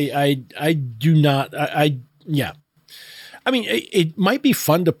 I do not. Yeah. I mean, it might be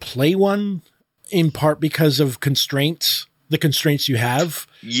fun to play one in part because of the constraints you have.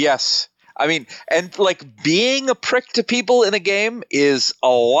 Yes. I mean, and like being a prick to people in a game is a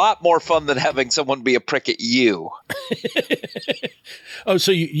lot more fun than having someone be a prick at you. Oh,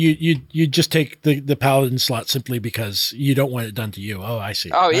 so you just take the paladin slot simply because you don't want it done to you. Oh, I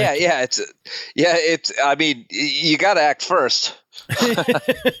see. Oh, yeah. It's. I mean, you got to act first.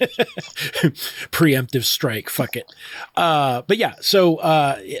 Preemptive strike. Fuck it. But yeah. So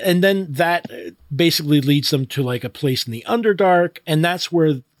and then that basically leads them to like a place in the Underdark, and that's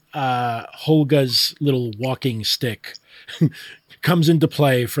where Holga's little walking stick comes into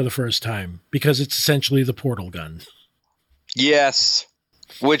play for the first time, because it's essentially the portal gun. Yes,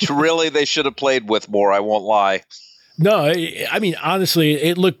 which really they should have played with more, I won't lie. No, I mean, honestly,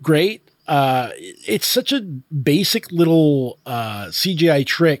 it looked great. It's such a basic little CGI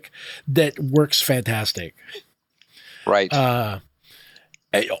trick that works fantastic. Right.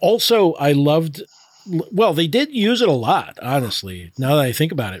 Also, I loved. Well, they did use it a lot, honestly. Now that I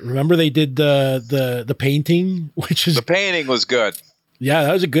think about it, remember they did the painting, which is the painting was good. Yeah,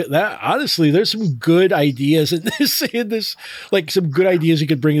 that was a good. That honestly, there's some good ideas in this. Like some good ideas you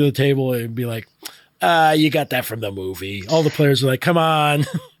could bring to the table and be like, you got that from the movie. All the players are like, come on.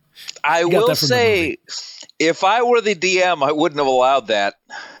 I will say, if I were the DM, I wouldn't have allowed that.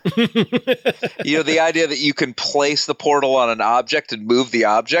 The idea that you can place the portal on an object and move the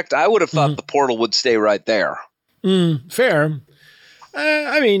object, I would have thought the portal would stay right there. Fair.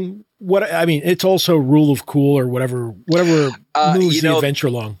 It's also rule of cool or whatever moves the adventure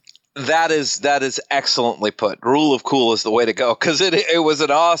along. That is excellently put. Rule of cool is the way to go because it was an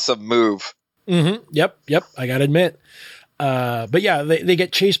awesome move. Mm-hmm. Yep. I gotta admit. But yeah, they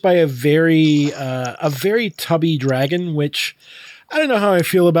get chased by a very tubby dragon, which I don't know how I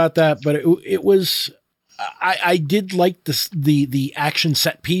feel about that, but it was. I did like the action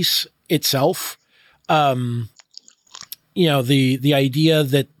set piece itself. The idea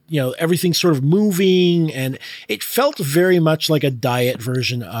that everything's sort of moving, and it felt very much like a diet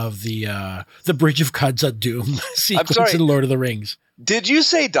version of the Bridge of Khazad-dûm sequence in Lord of the Rings. Did you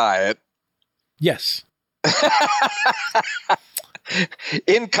say diet? Yes.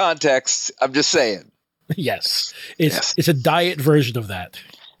 In context, I'm just saying. Yes. It's a diet version of that.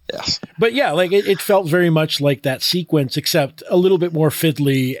 Yes. But yeah, like it felt very much like that sequence, except a little bit more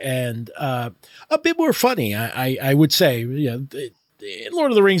fiddly and a bit more funny, I would say. In Lord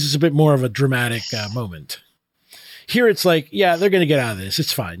of the Rings, it's a bit more of a dramatic moment. Here it's like, yeah, they're going to get out of this.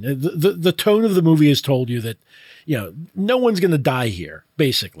 It's fine. The tone of the movie has told you that, no one's going to die here,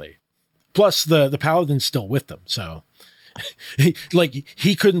 basically. Plus, the paladin's still with them, so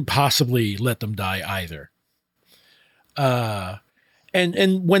he couldn't possibly let them die either.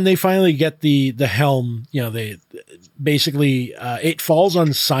 And when they finally get the helm, they basically it falls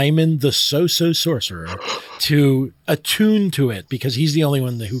on Simon, the so-so sorcerer, to attune to it because he's the only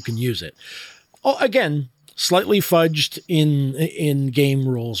one who can use it. Oh, again, slightly fudged in game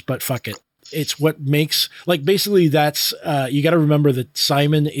rules, but fuck it. It's what makes, like, basically that's, you got to remember that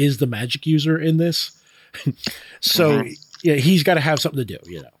Simon is the magic user in this. So yeah, he's got to have something to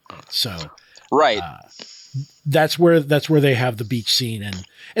do, so. Right. That's where they have the beach scene.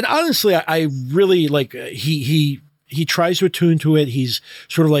 And honestly, I really like, he tries to attune to it. He's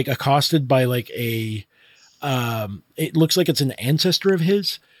sort of like accosted by like it looks like it's an ancestor of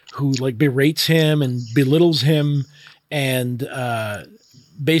his who like berates him and belittles him and,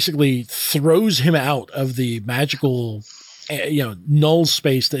 basically throws him out of the magical, null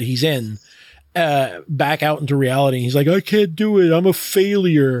space that he's in, back out into reality. He's like, I can't do it. I'm a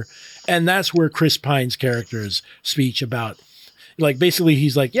failure. And that's where Chris Pine's character's speech about, like, basically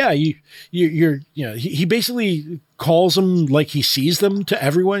he's like, yeah, you're he basically calls them like he sees them to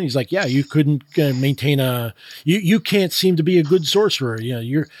everyone. He's like, yeah, you couldn't maintain you can't seem to be a good sorcerer.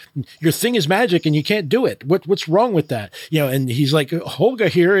 Your thing is magic and you can't do it. What's wrong with that? And he's like, Holga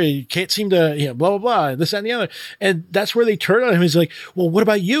here, he can't seem to, blah, blah, blah, this, that, and the other. And that's where they turn on him. He's like, well, what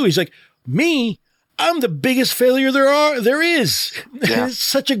about you? He's like, me? I'm the biggest failure there is. Yeah. It's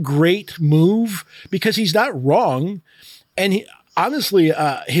such a great move because he's not wrong. And honestly,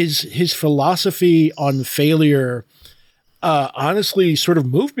 his philosophy on failure, honestly sort of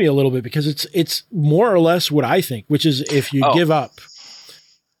moved me a little bit because it's more or less what I think, which is if you give up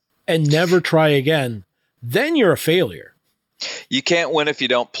and never try again, then you're a failure. You can't win if you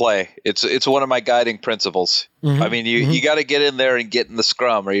don't play. It's one of my guiding principles. Mm-hmm. I mean, you got to get in there and get in the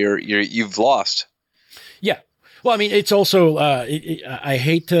scrum or you've lost. Yeah. Well, I mean, it's also I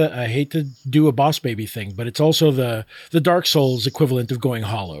hate to do a boss baby thing, but it's also the Dark Souls equivalent of going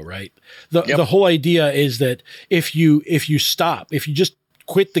hollow, right? The whole idea is that if you stop, if you just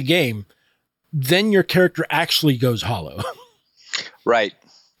quit the game, then your character actually goes hollow. Right.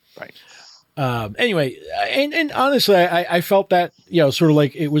 Anyway, and honestly, I felt that, sort of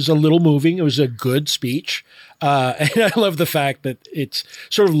like it was a little moving. It was a good speech. And I love the fact that it's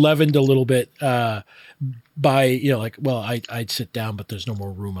sort of leavened a little bit, by, like, well, I'd sit down, but there's no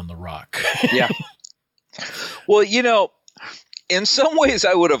more room on the rock. Yeah. Well, in some ways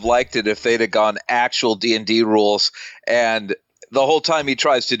I would have liked it if they'd have gone actual D&D rules and the whole time he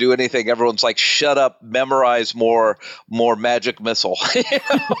tries to do anything, everyone's like, shut up, memorize more magic missile.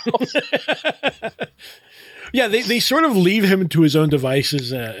 Yeah, they sort of leave him to his own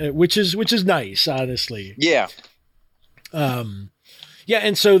devices, which is nice, honestly. Yeah. Yeah,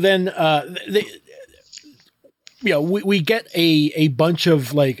 and so then we get a bunch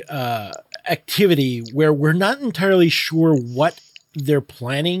of like activity where we're not entirely sure what they're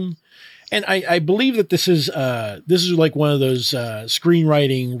planning. And I believe that this is like one of those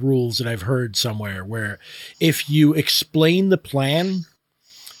screenwriting rules that I've heard somewhere, where if you explain the plan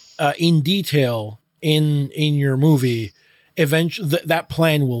in detail in your movie, eventually that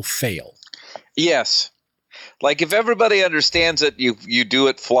plan will fail. Yes. Like if everybody understands it, you do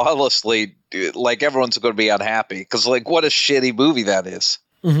it flawlessly, like everyone's going to be unhappy, because like what a shitty movie that is.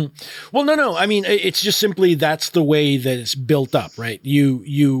 Mm-hmm. Well, no. I mean, it's just simply that's the way that it's built up, right?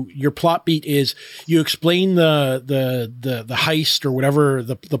 Your plot beat is you explain the heist or whatever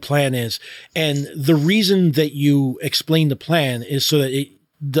the plan is, and the reason that you explain the plan is so that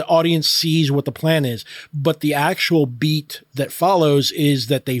the audience sees what the plan is. But the actual beat that follows is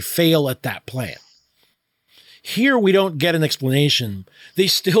that they fail at that plan. Here, we don't get an explanation. They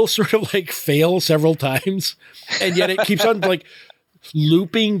still sort of like fail several times, and yet it keeps on like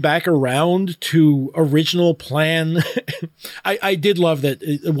looping back around to original plan. I did love that.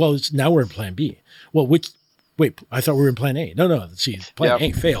 Now we're in plan B. Well, wait, I thought we were in plan A. No, let's see. Plan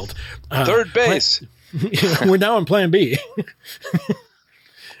A failed. Third base. We're now in plan B.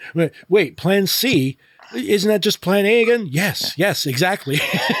 Wait, plan C. Isn't that just plan A again? Yes, exactly.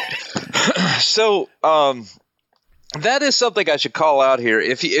 So, that is something I should call out here.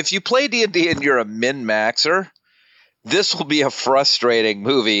 If you play D&D and you're a min-maxer, this will be a frustrating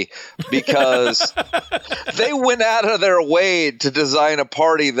movie because they went out of their way to design a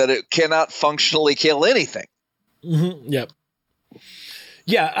party that it cannot functionally kill anything. Mm-hmm. Yep.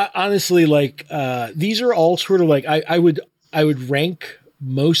 Yeah, honestly, like these are all sort of like I would rank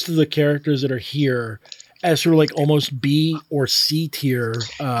most of the characters that are here as sort of like almost B or C tier.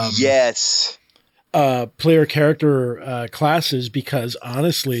 Yes. Player character classes, because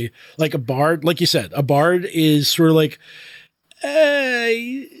honestly, like a bard, like you said, a bard is sort of like,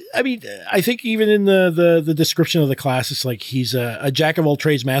 I mean, I think even in the description of the class, it's like he's a jack of all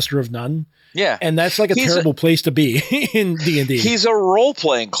trades, master of none. Yeah, and that's like a terrible place to be in D&D. He's a role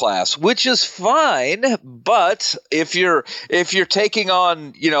playing class, which is fine, but if you're taking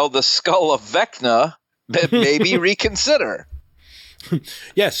on the skull of Vecna, maybe reconsider.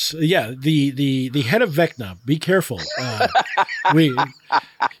 Yes, yeah. The head of Vecna. Be careful.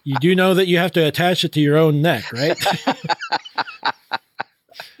 You do know that you have to attach it to your own neck, right?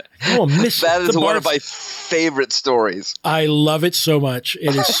 That is one of my favorite stories. I love it so much.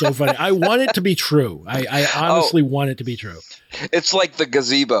 It is so funny. I want it to be true. I honestly want it to be true. It's like the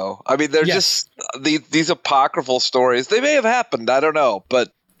gazebo. I mean, they're just these apocryphal stories. They may have happened. I don't know,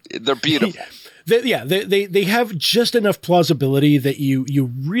 but they're beautiful. They have just enough plausibility that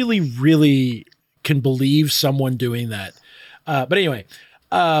you really, really can believe someone doing that. But anyway,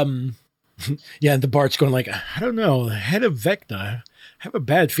 and the bard's going like, I don't know, the head of Vecna. I have a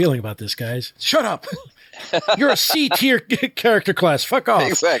bad feeling about this, guys. Shut up. You're a C tier character class. Fuck off.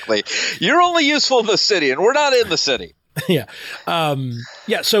 Exactly. You're only useful in the city, and we're not in the city. Yeah.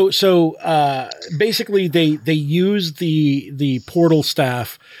 So basically they use the portal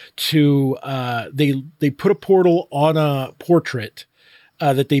staff to, they put a portal on a portrait,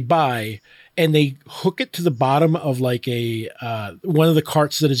 that they buy, and they hook it to the bottom of like one of the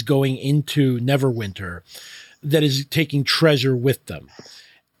carts that is going into Neverwinter that is taking treasure with them.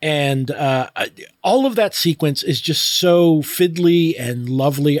 And all of that sequence is just so fiddly and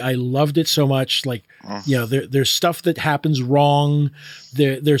lovely. I loved it so much. Like, there's stuff that happens wrong.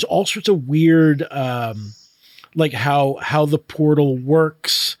 There's all sorts of weird, like how the portal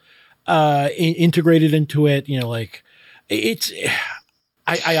works, integrated into it. Like it's.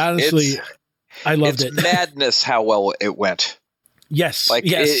 I honestly, I loved it. It's madness how well it went. Yes, like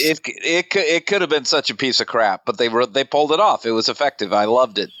yes. It could have been such a piece of crap, but they pulled it off. It was effective. I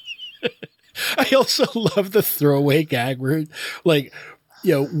loved it. I also love the throwaway gag where, like,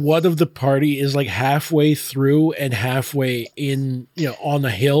 one of the party is like halfway through and halfway in, on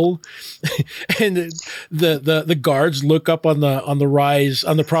the hill, and the guards look up on the rise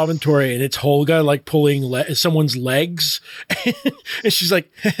on the promontory, and it's Holga like pulling someone's legs, and she's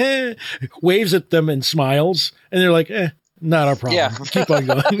like waves at them and smiles, and they're like, not our problem. Yeah. Keep on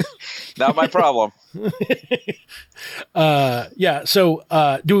going. Not my problem. So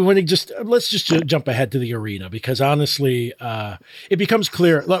do we want to let's just jump ahead to the arena, because honestly, it becomes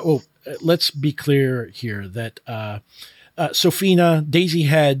clear. Let's be clear here that Sophina Daisy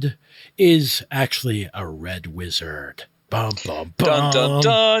Head is actually a red wizard. Bum, bum, bum. Dun, dun,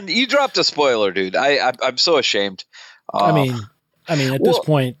 dun. You dropped a spoiler, dude. I'm so ashamed. I mean, at this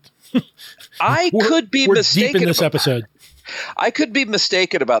point, I could be we're mistaken deep in this episode. I could be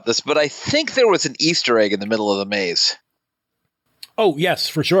mistaken about this, but I think there was an Easter egg in the middle of the maze. Oh, yes,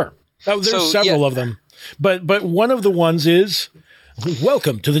 for sure. Oh, there's several of them. But one of the ones is,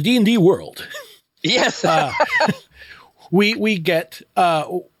 welcome to the D&D world. Yes. We get,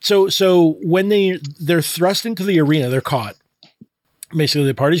 so when they're thrust into the arena, they're caught. Basically,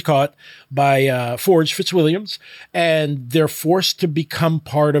 the party's caught by Forge Fitzwilliams, and they're forced to become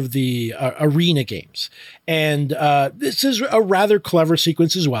part of the arena games. And this is a rather clever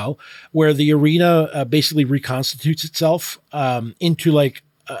sequence as well, where the arena basically reconstitutes itself into like,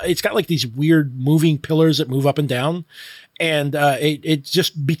 it's got like these weird moving pillars that move up and down, and it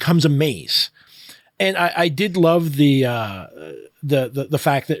just becomes a maze. And I did love the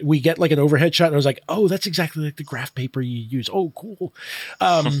fact that we get like an overhead shot, and I was like, oh, that's exactly like the graph paper you use. Oh, cool.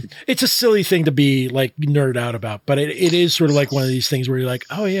 It's a silly thing to be like nerd out about, but it is sort of like one of these things where you're like,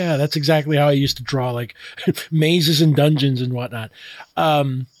 oh yeah, that's exactly how I used to draw like mazes and dungeons and whatnot.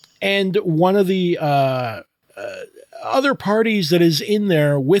 And one of the other parties that is in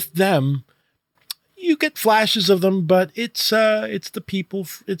there with them, you get flashes of them, but it's the people.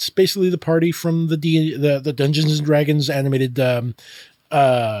 It's basically the party from the Dungeons and Dragons animated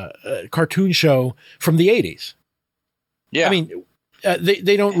cartoon show from the 80s. Yeah, I mean,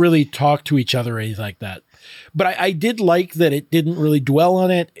 they don't really talk to each other or anything like that. But I did like that it didn't really dwell on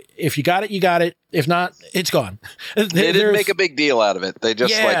it. If you got it, you got it. If not, it's gone. They didn't make a big deal out of it. They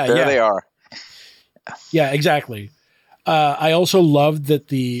just they are. Yeah, exactly. I also loved that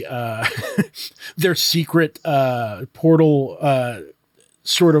their secret portal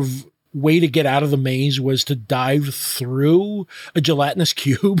sort of way to get out of the maze was to dive through a gelatinous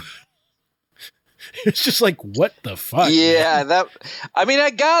cube. It's just like, what the fuck? Yeah, I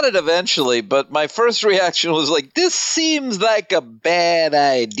got it eventually, but my first reaction was like, this seems like a bad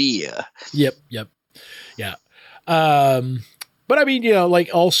idea. Yep. Yeah. But I mean, like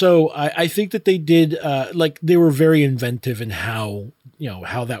also, I think that they did, like they were very inventive in how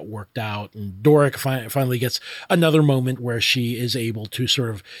that worked out. And Doric finally gets another moment where she is able to sort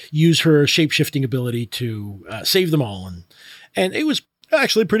of use her shape-shifting ability to save them all. And it was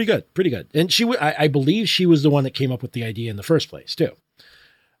actually pretty good. And I believe she was the one that came up with the idea in the first place too.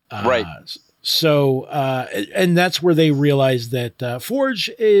 Right. So, and that's where they realized that Forge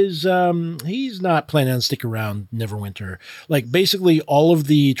is, he's not planning on sticking around Neverwinter. Like basically all of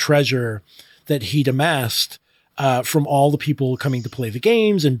the treasure that he'd amassed from all the people coming to play the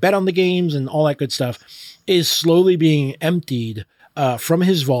games and bet on the games and all that good stuff is slowly being emptied from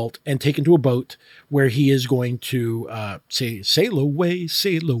his vault and taken to a boat where he is going to sail away,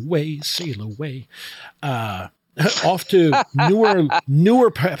 off to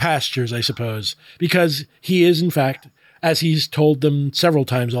newer pastures, I suppose, because he is, in fact, as he's told them several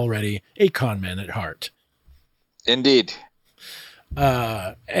times already, a con man at heart. Indeed.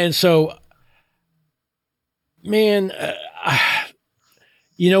 And so, man,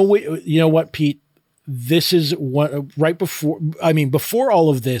 you know what, Pete? This is what before all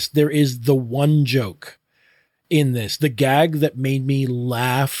of this, there is the one joke in this, the gag that made me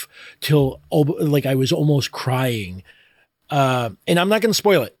laugh till like I was almost crying. And I'm not going to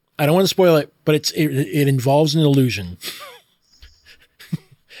spoil it. I don't want to spoil it, but it involves an illusion.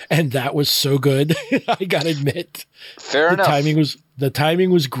 And that was so good. I got to admit. Fair enough. The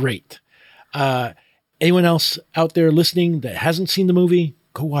timing was great. Anyone else out there listening that hasn't seen the movie,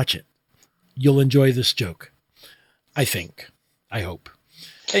 go watch it. You'll enjoy this joke. I think. I hope.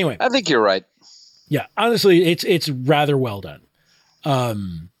 Anyway. I think you're right. Yeah, honestly, it's rather well done.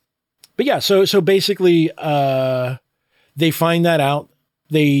 But yeah, so basically, they find that out.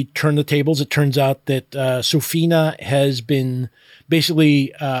 They turn the tables. It turns out that Sofina has been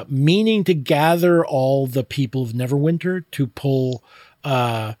basically meaning to gather all the people of Neverwinter to pull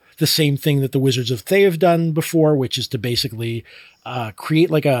the same thing that the Wizards of Thay have done before, which is to basically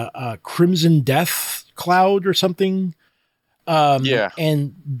create like a crimson death cloud or something.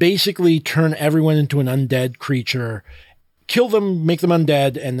 And basically turn everyone into an undead creature, kill them, make them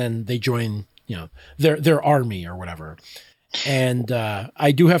undead, and then they join, their army or whatever. And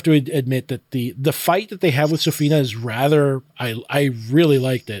I do have to admit that the fight that they have with Sofina is rather, I really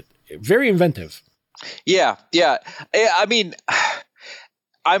liked it. Very inventive. Yeah. I mean,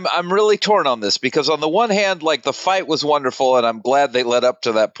 I'm really torn on this because on the one hand, like the fight was wonderful and I'm glad they led up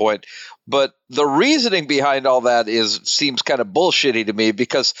to that point. But the reasoning behind all that seems kind of bullshitty to me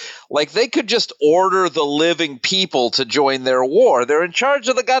because like they could just order the living people to join their war. They're in charge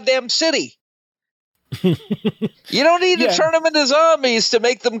of the goddamn city. You don't need to turn them into zombies to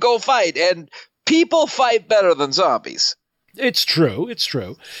make them go fight. And people fight better than zombies. It's true.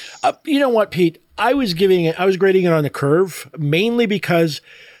 You know what, Pete? I was grading it on a curve, mainly because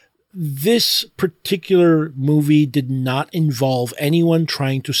this particular movie did not involve anyone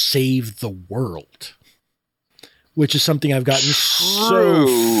trying to save the world, which is something I've gotten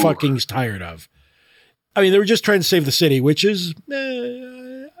so fucking tired of. I mean, they were just trying to save the city, which is,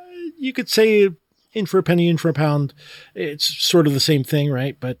 you could say in for a penny, in for a pound. It's sort of the same thing,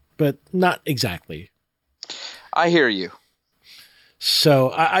 right? But not exactly. I hear you.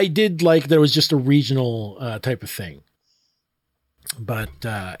 So I did like there was just a regional type of thing. But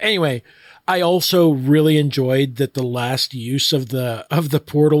anyway, I also really enjoyed that the last use of the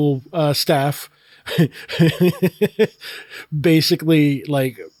portal staff basically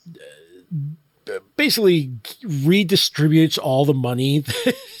redistributes all the money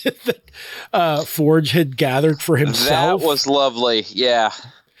that Forge had gathered for himself. That was lovely. Yeah.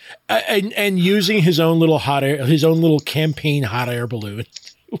 And using his own little campaign hot air balloon.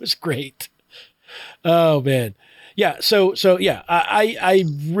 It was great. Oh man. Yeah. So yeah, I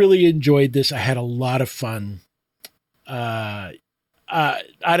really enjoyed this. I had a lot of fun. I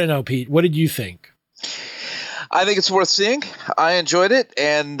don't know, Pete, what did you think? I think it's worth seeing. I enjoyed it.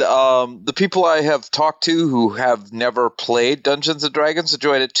 And the people I have talked to who have never played Dungeons & Dragons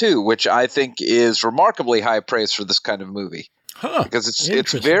enjoyed it too, which I think is remarkably high praise for this kind of movie. Huh, because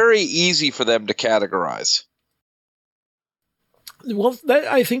it's very easy for them to categorize. Well,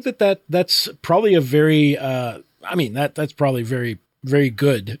 I think that's probably a very, that's probably very, very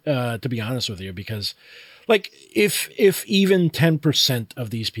good, to be honest with you, because like if even 10%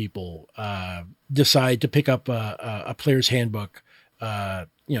 of these people decide to pick up a player's handbook, that's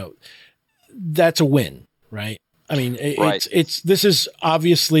a win, right? I mean, this is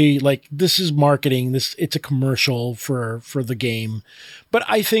obviously this is marketing. It's a commercial for the game, but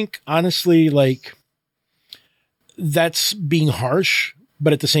I think honestly, that's being harsh.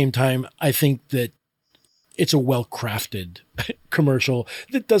 But at the same time, I think that it's a well-crafted commercial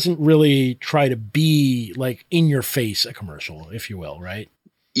that doesn't really try to be in your face a commercial, if you will, right?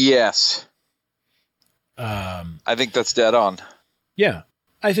 Yes. I think that's dead on. Yeah.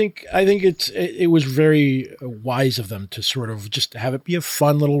 I think it was very wise of them to sort of just have it be a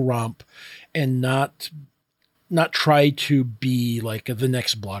fun little romp and not try to be the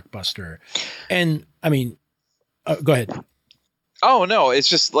next blockbuster. And I mean, go ahead. Oh no, it's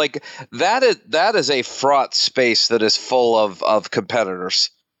just that is a fraught space that is full of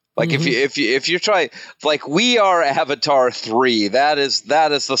competitors. If you try, we are Avatar 3, that is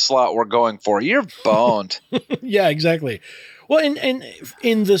the slot we're going for. You're boned. Yeah, exactly. Well, and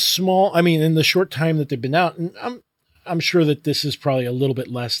in the short time that they've been out, and I'm sure that this is probably a little bit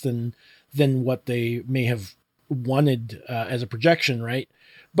less than what they may have wanted as a projection, right?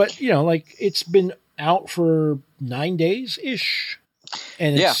 But it's been out for 9 days ish,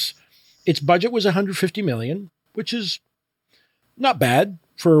 and its budget was $150 million, which is not bad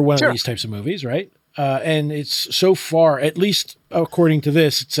for one of these types of movies, right? And it's so far, at least according to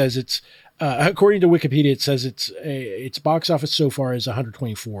this, it says it's. According to Wikipedia, it says its box office so far is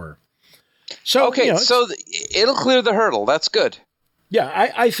 124. So okay, so it'll clear the hurdle. That's good.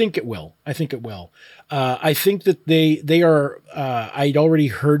 Yeah, I think it will. I think that they are. I'd already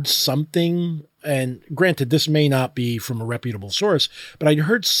heard something, and granted, this may not be from a reputable source, but I'd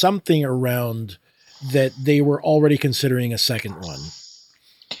heard something around that they were already considering a second one.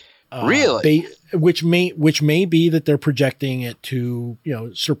 Really? Which may be that they're projecting it to,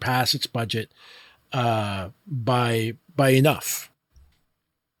 surpass its budget by enough.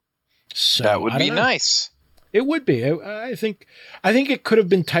 So that would be nice. It would be. I think it could have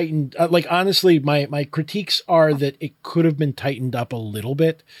been tightened. Honestly, my critiques are that it could have been tightened up a little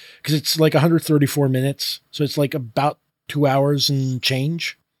bit because it's 134 minutes. So it's about 2 hours and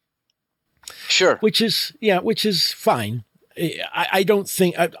change. Sure. Which is fine. I don't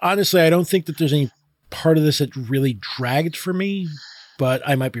think that there's any part of this that really dragged for me, but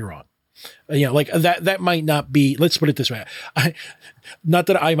I might be wrong. That might not be, let's put it this way. Not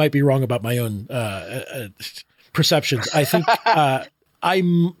that I might be wrong about my own perceptions. I think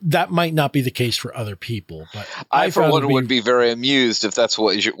that might not be the case for other people, but I for one would be very amused if that's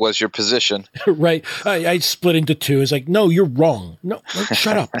what was your position. Right. I split into two. It's no, you're wrong. No,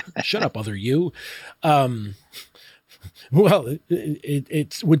 shut up. Shut up, other you. Well,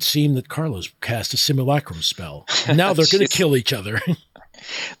 it would seem that Carlos cast a simulacrum spell. Now they're going to kill each other.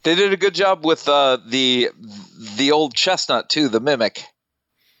 They did a good job with the old chestnut too, the mimic.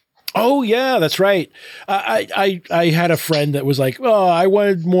 Oh yeah, that's right. I had a friend that was like, "Oh, I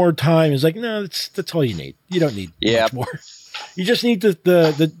wanted more time." It's no, that's all you need. You don't need much more. You just need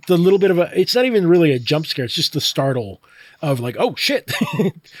the little bit of a. It's not even really a jump scare. It's just the startle of oh shit,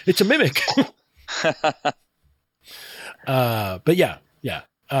 it's a mimic. But yeah.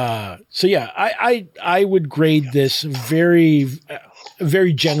 So yeah, I would grade this very,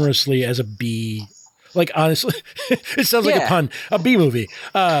 very generously as a B. Like, honestly, it sounds like a pun, a B movie.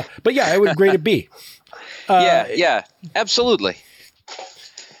 But yeah, I would grade it B. Yeah, absolutely.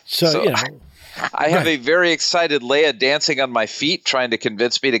 So, you know. I have a very excited Leia dancing on my feet, trying to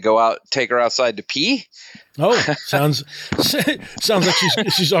convince me to go out, take her outside to pee. Oh, sounds like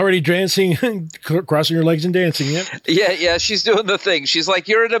she's already dancing, crossing her legs and dancing. Yeah, she's doing the thing. She's like,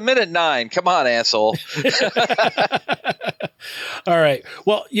 "You're at a minute 9. Come on, asshole." All right.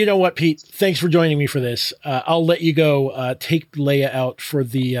 Well, you know what, Pete? Thanks for joining me for this. I'll let you go. Take Leia out for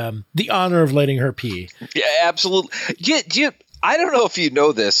the honor of letting her pee. Yeah, absolutely. I don't know if you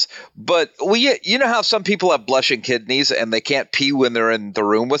know this, but you know how some people have blushing kidneys and they can't pee when they're in the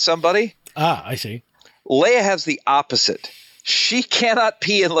room with somebody? Ah, I see. Leia has the opposite. She cannot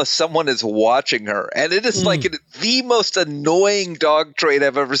pee unless someone is watching her. And it is like the most annoying dog trait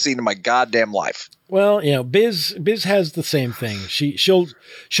I've ever seen in my goddamn life. Well, you know, Biz has the same thing. She'll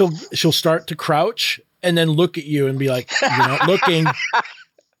start to crouch and then look at you and be like, "You're not looking,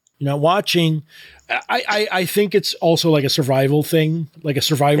 you're not watching." I think it's also like a survival thing, like a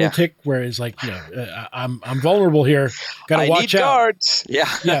survival tick, where it's like, you know, I'm vulnerable here. Gotta watch out. Guards.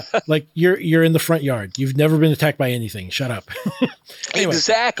 Yeah. Like you're in the front yard. You've never been attacked by anything. Shut up. Anyway.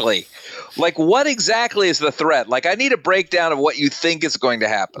 Exactly. Like, what exactly is the threat? Like, I need a breakdown of what you think is going to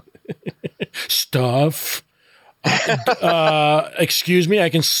happen. Stuff. Excuse me. I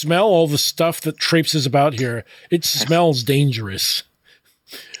can smell all the stuff that traipses about here. It smells dangerous.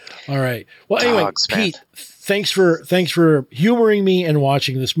 All right. Well, anyway, Dogs, Pete, thanks for humoring me and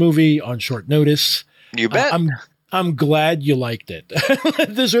watching this movie on short notice. You bet. I'm glad you liked it.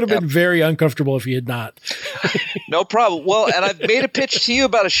 This would have been very uncomfortable if you had not. No problem. Well, and I've made a pitch to you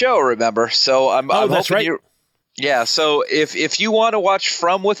about a show, remember? So I'm that's hoping right. Yeah. So if you want to watch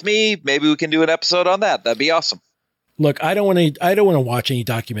From with me, maybe we can do an episode on that. That'd be awesome. Look, I don't want to watch any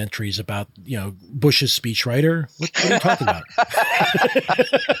documentaries about, you know, Bush's speechwriter. What are you talking about?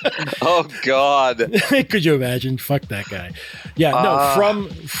 Oh God. Could you imagine? Fuck that guy. Yeah, no,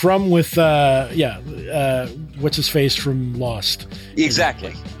 from with what's his face from Lost.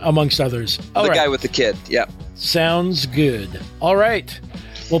 Exactly. Amongst others. The guy with the kid. Yeah. Sounds good. All right.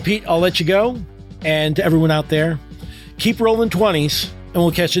 Well, Pete, I'll let you go. And to everyone out there, keep rolling 20s, and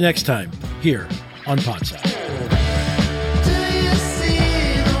we'll catch you next time here on Podside.